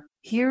partner,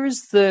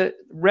 here's the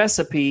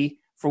recipe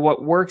for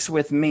what works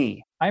with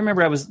me. I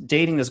remember I was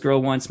dating this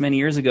girl once many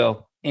years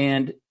ago,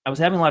 and I was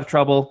having a lot of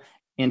trouble,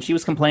 and she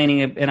was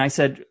complaining, and I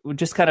said,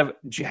 just kind of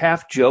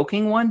half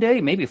joking one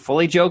day, maybe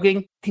fully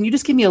joking, can you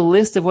just give me a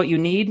list of what you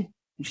need?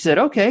 And she said,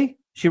 okay.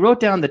 She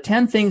wrote down the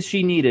 10 things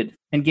she needed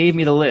and gave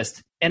me the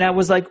list. And I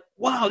was like,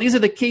 wow, these are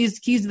the keys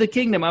to the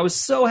kingdom. I was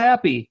so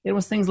happy. It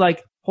was things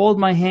like, hold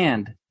my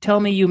hand, tell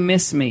me you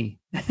miss me.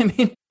 I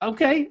mean,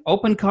 okay,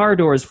 open car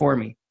doors for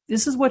me.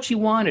 This is what she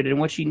wanted and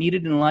what she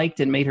needed and liked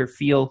and made her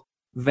feel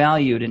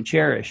valued and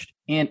cherished.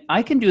 And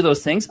I can do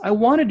those things. I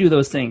want to do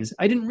those things.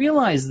 I didn't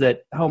realize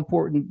that how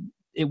important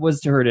it was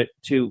to her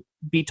to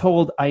be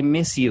told, I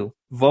miss you.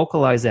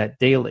 Vocalize that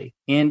daily.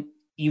 And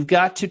you've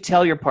got to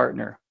tell your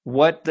partner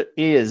what it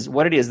is,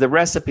 the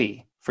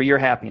recipe for your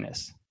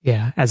happiness.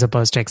 Yeah, as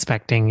opposed to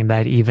expecting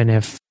that even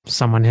if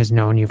someone has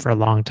known you for a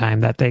long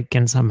time, that they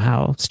can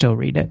somehow still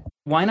read it.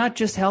 Why not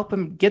just help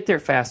them get there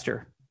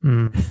faster?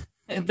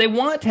 They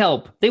want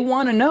help. They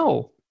want to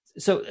know.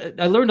 So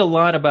I learned a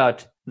lot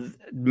about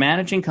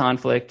managing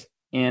conflict.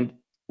 And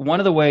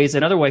here's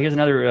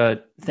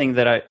another thing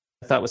that I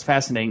thought was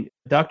fascinating.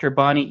 Dr.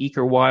 Bonnie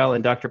Eaker-Weil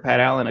and Dr. Pat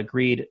Allen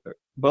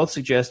both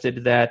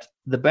suggested that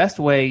the best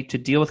way to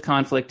deal with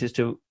conflict is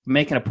to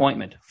make an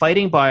appointment.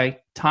 Fighting by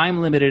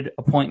time-limited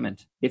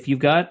appointment. If you've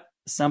got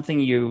something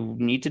you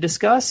need to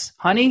discuss,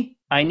 honey,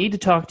 I need to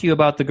talk to you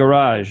about the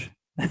garage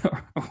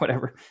or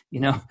whatever,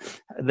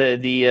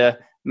 the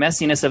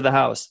messiness of the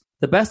house.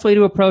 The best way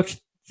to approach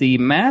the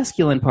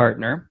masculine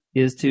partner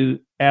is to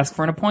ask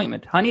for an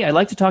appointment. Honey, I'd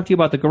like to talk to you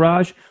about the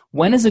garage.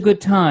 When is a good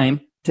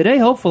time? Today,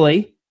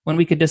 hopefully, when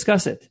we could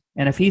discuss it.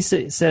 And if he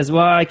says,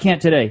 well, I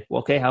can't today. Well,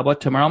 okay, how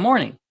about tomorrow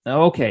morning?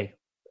 Okay,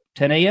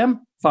 10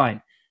 a.m.?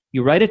 Fine.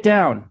 You write it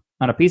down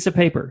on a piece of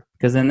paper,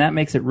 because then that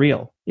makes it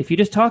real. If you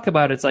just talk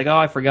about it, it's like, oh,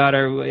 I forgot,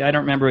 or I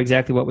don't remember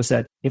exactly what was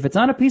said. If it's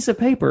on a piece of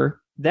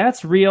paper,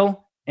 that's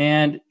real,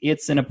 and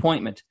it's an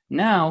appointment.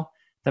 Now,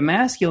 the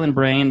masculine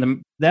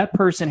brain, that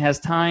person has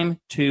time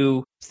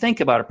to think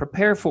about it,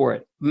 prepare for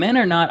it. Men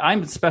are not,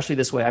 I'm especially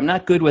this way, I'm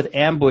not good with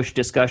ambush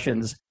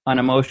discussions on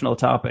emotional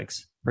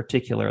topics,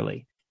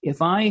 particularly.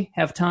 If I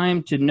have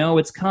time to know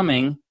it's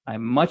coming,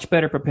 I'm much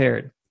better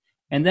prepared.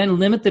 And then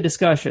limit the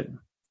discussion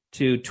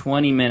to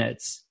 20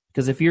 minutes.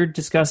 Because if you're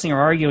discussing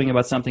or arguing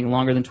about something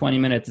longer than 20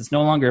 minutes, it's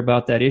no longer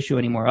about that issue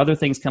anymore. Other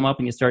things come up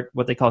and you start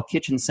what they call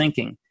kitchen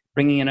sinking,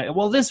 bringing in,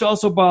 well, this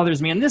also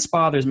bothers me and this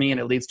bothers me, and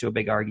it leads to a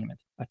big argument.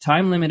 A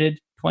time-limited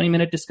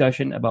 20-minute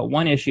discussion about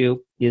one issue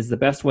is the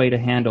best way to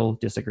handle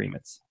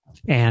disagreements.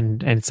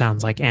 And it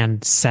sounds like,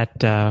 and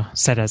set a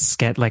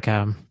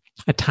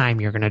time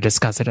you're going to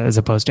discuss it as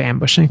opposed to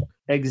ambushing.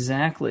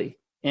 Exactly.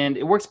 And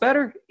it works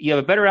better. You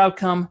have a better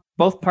outcome.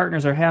 Both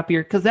partners are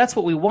happier, because that's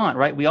what we want,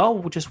 right? We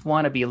all just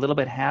want to be a little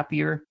bit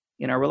happier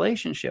in our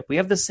relationship. We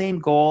have the same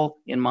goal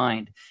in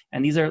mind.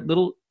 And these are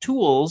little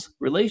tools,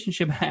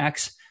 relationship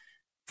hacks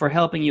for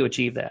helping you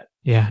achieve that.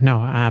 Yeah,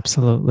 no,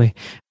 absolutely.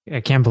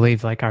 I can't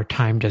believe our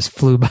time just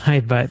flew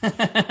by, but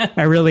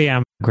I really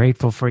am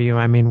grateful for you.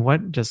 I mean,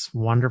 what just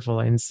wonderful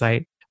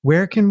insight.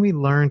 Where can we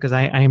learn? Because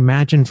I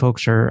imagine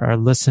folks are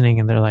listening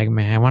and they're like,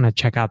 man, I want to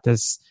check out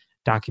this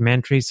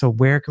documentary. So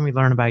where can we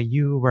learn about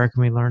you? Where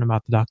can we learn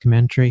about the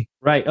documentary?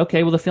 Right.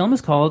 Okay. Well, the film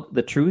is called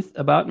The Truth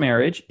About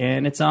Marriage,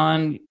 and it's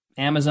on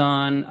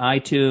Amazon,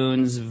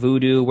 iTunes,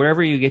 Vudu,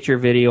 wherever you get your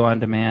video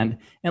on demand.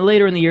 And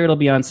later in the year, it'll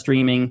be on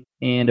streaming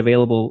and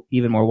available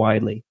even more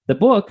widely. The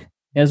book,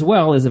 as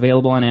well, is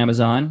available on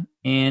Amazon.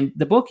 And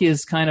the book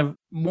is kind of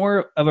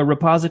more of a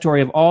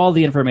repository of all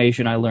the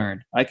information I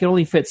learned. I could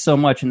only fit so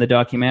much in the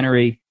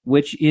documentary,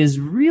 which is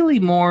really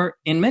more,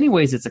 in many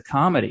ways, it's a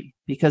comedy.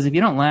 Because if you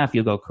don't laugh,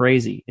 you'll go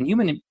crazy. And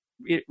human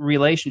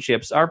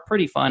relationships are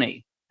pretty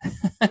funny.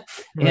 Right.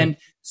 And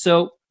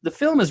so the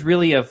film is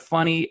really a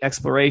funny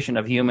exploration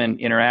of human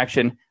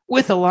interaction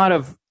with a lot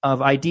of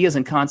ideas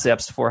and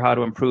concepts for how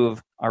to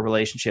improve our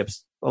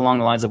relationships along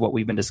the lines of what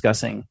we've been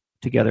discussing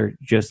together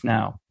just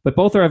now. But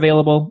both are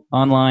available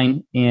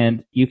online,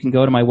 and you can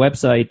go to my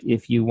website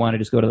if you want to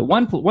just go to the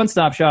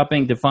one-stop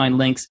shopping to find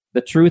links,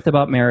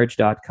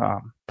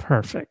 thetruuthaboutmarriage.com.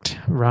 Perfect.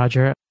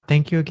 Roger,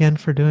 thank you again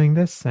for doing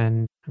this,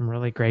 and I'm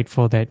really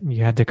grateful that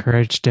you had the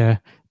courage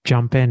to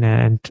jump in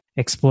and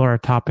explore a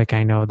topic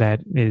I know that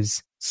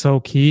is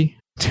so key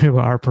to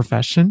our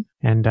profession.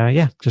 And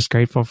just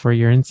grateful for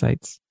your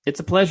insights. It's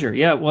a pleasure.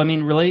 Yeah, well, I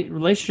mean,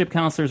 relationship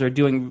counselors are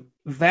doing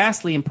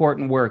vastly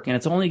important work, and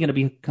it's only going to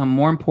become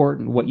more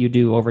important what you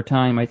do over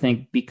time. I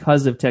think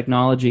because of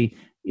technology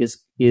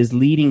is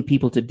leading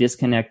people to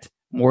disconnect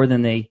more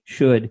than they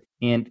should,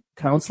 and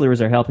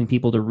counselors are helping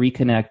people to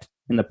reconnect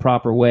in the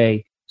proper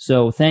way.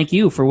 So thank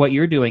you for what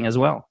you're doing as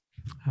well.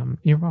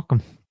 You're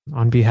welcome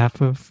on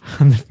behalf of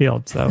the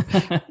field. So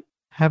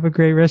have a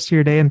great rest of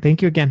your day, and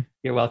thank you again.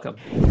 You're welcome.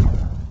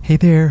 Hey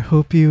there.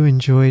 Hope you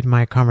enjoyed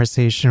my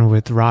conversation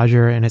with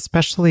Roger, and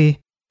especially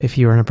if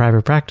you are in a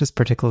private practice,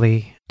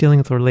 particularly dealing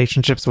with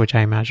relationships, which I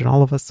imagine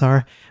all of us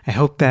are. I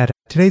hope that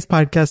today's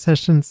podcast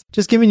session's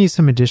just giving you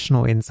some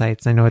additional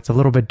insights. I know it's a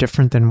little bit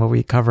different than what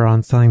we cover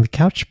on Selling the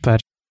Couch,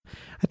 but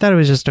I thought it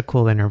was just a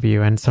cool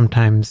interview, and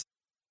sometimes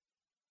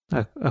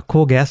a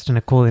cool guest and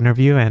a cool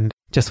interview, and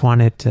just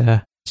wanted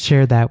to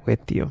share that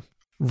with you.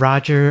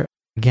 Roger,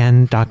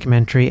 again,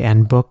 documentary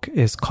and book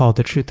is called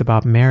The Truth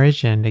About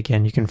Marriage. And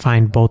again, you can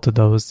find both of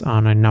those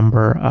on a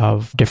number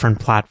of different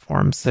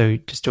platforms. So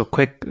just do a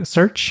quick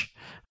search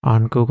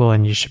on Google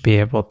and you should be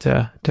able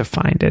to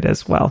find it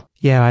as well.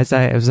 Yeah, as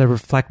I was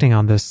reflecting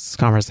on this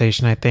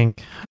conversation, I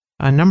think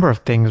a number of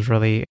things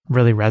really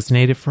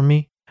resonated for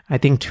me. I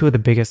think two of the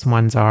biggest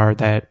ones are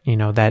that,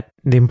 that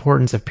the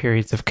importance of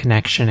periods of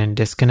connection and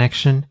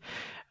disconnection.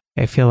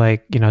 I feel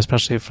like,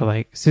 especially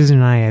for Susan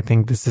and I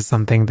think this is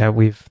something that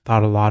we've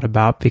thought a lot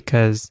about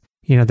because,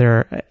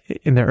 they're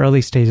in the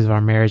early stages of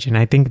our marriage. And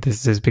I think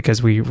this is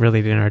because we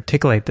really didn't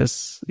articulate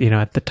this,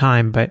 at the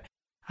time, but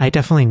I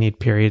definitely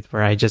need periods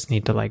where I just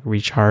need to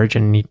recharge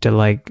and need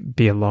to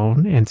be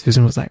alone. And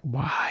Susan was like,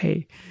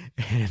 why?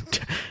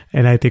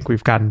 And I think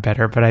we've gotten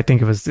better, but I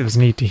think it was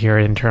neat to hear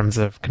in terms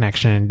of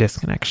connection and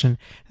disconnection.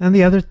 And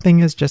the other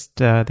thing is just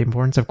the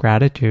importance of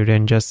gratitude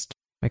and just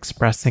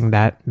expressing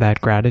that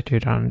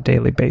gratitude on a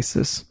daily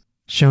basis.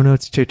 Show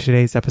notes to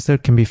today's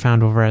episode can be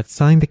found over at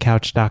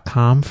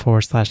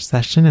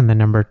sellingthecouch.com/session and the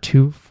number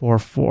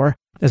 244.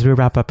 As we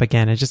wrap up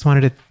again, I just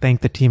wanted to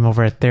thank the team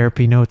over at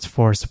Therapy Notes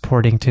for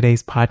supporting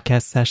today's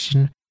podcast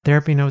session.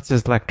 Therapy Notes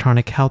is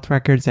electronic health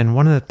records, and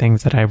one of the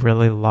things that I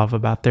really love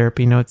about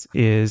Therapy Notes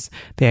is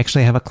they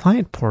actually have a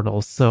client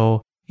portal.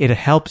 So it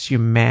helps you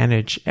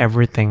manage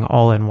everything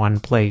all in one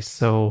place.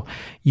 So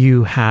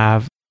you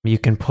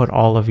can put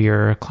all of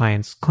your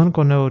clients'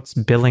 clinical notes,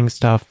 billing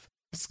stuff,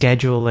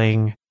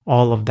 scheduling,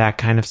 all of that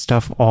kind of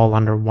stuff all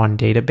under one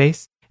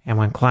database. And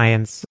when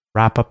clients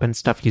wrap up and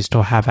stuff, you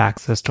still have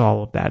access to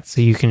all of that. So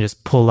you can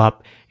just pull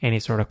up any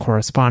sort of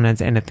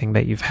correspondence, anything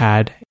that you've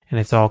had, and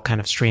it's all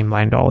kind of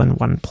streamlined all in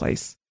one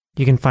place.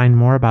 You can find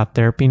more about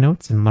Therapy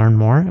Notes and learn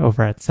more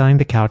over at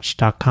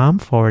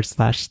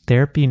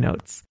sellingthecouch.com/therapy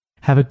notes.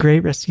 Have a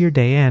great rest of your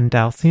day, and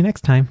I'll see you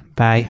next time.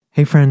 Bye.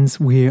 Hey friends,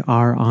 we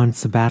are on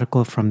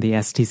sabbatical from the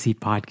STC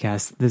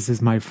podcast. This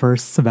is my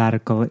first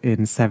sabbatical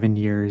in 7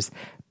 years,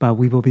 but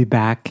we will be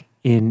back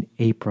in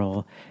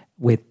April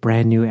with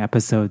brand new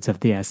episodes of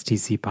the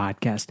STC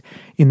podcast.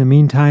 In the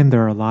meantime,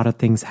 there are a lot of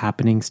things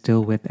happening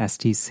still with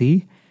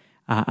STC.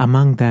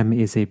 Among them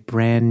is a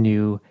brand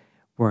new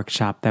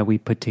workshop that we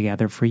put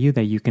together for you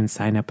that you can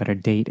sign up at a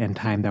date and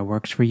time that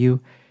works for you.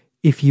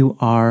 If you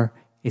are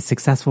a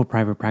successful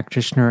private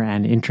practitioner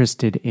and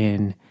interested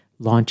in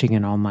launching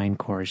an online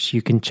course,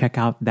 you can check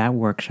out that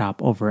workshop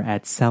over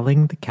at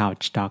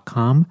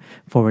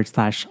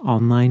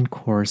sellingthecouch.com/online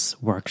course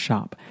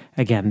workshop.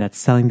 Again,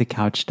 that's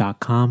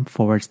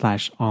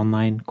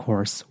sellingthecouch.com/online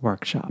course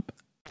workshop.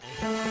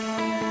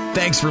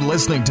 Thanks for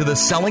listening to the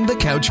Selling the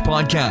Couch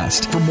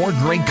podcast. For more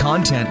great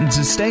content and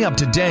to stay up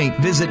to date,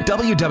 visit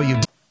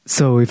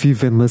So if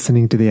you've been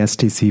listening to the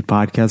STC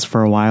podcast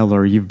for a while,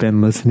 or you've been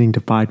listening to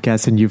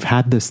podcasts and you've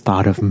had this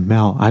thought of,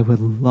 Mel, I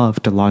would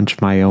love to launch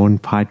my own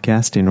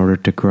podcast in order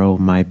to grow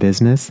my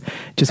business,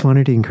 just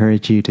wanted to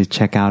encourage you to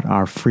check out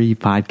our free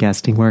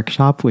podcasting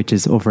workshop, which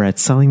is over at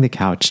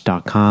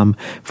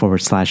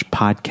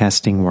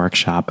sellingthecouch.com/podcasting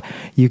workshop.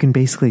 You can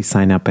basically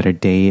sign up at a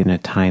day and a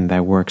time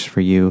that works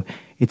for you.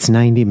 It's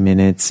 90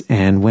 minutes.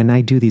 And when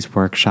I do these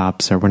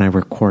workshops or when I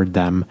record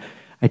them,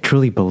 I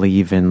truly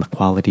believe in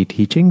quality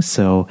teaching,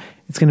 so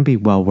it's going to be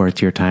well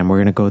worth your time. We're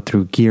going to go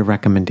through gear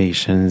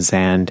recommendations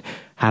and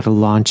how to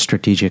launch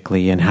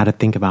strategically and how to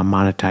think about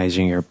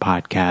monetizing your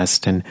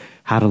podcast and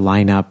how to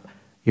line up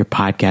your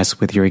podcast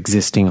with your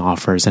existing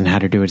offers and how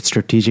to do it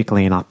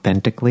strategically and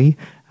authentically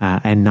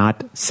and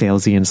not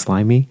salesy and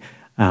slimy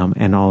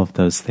and all of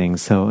those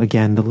things. So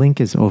again, the link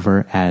is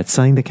over at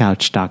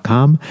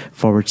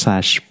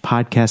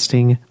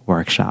sellingthecouch.com/podcasting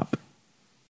workshop.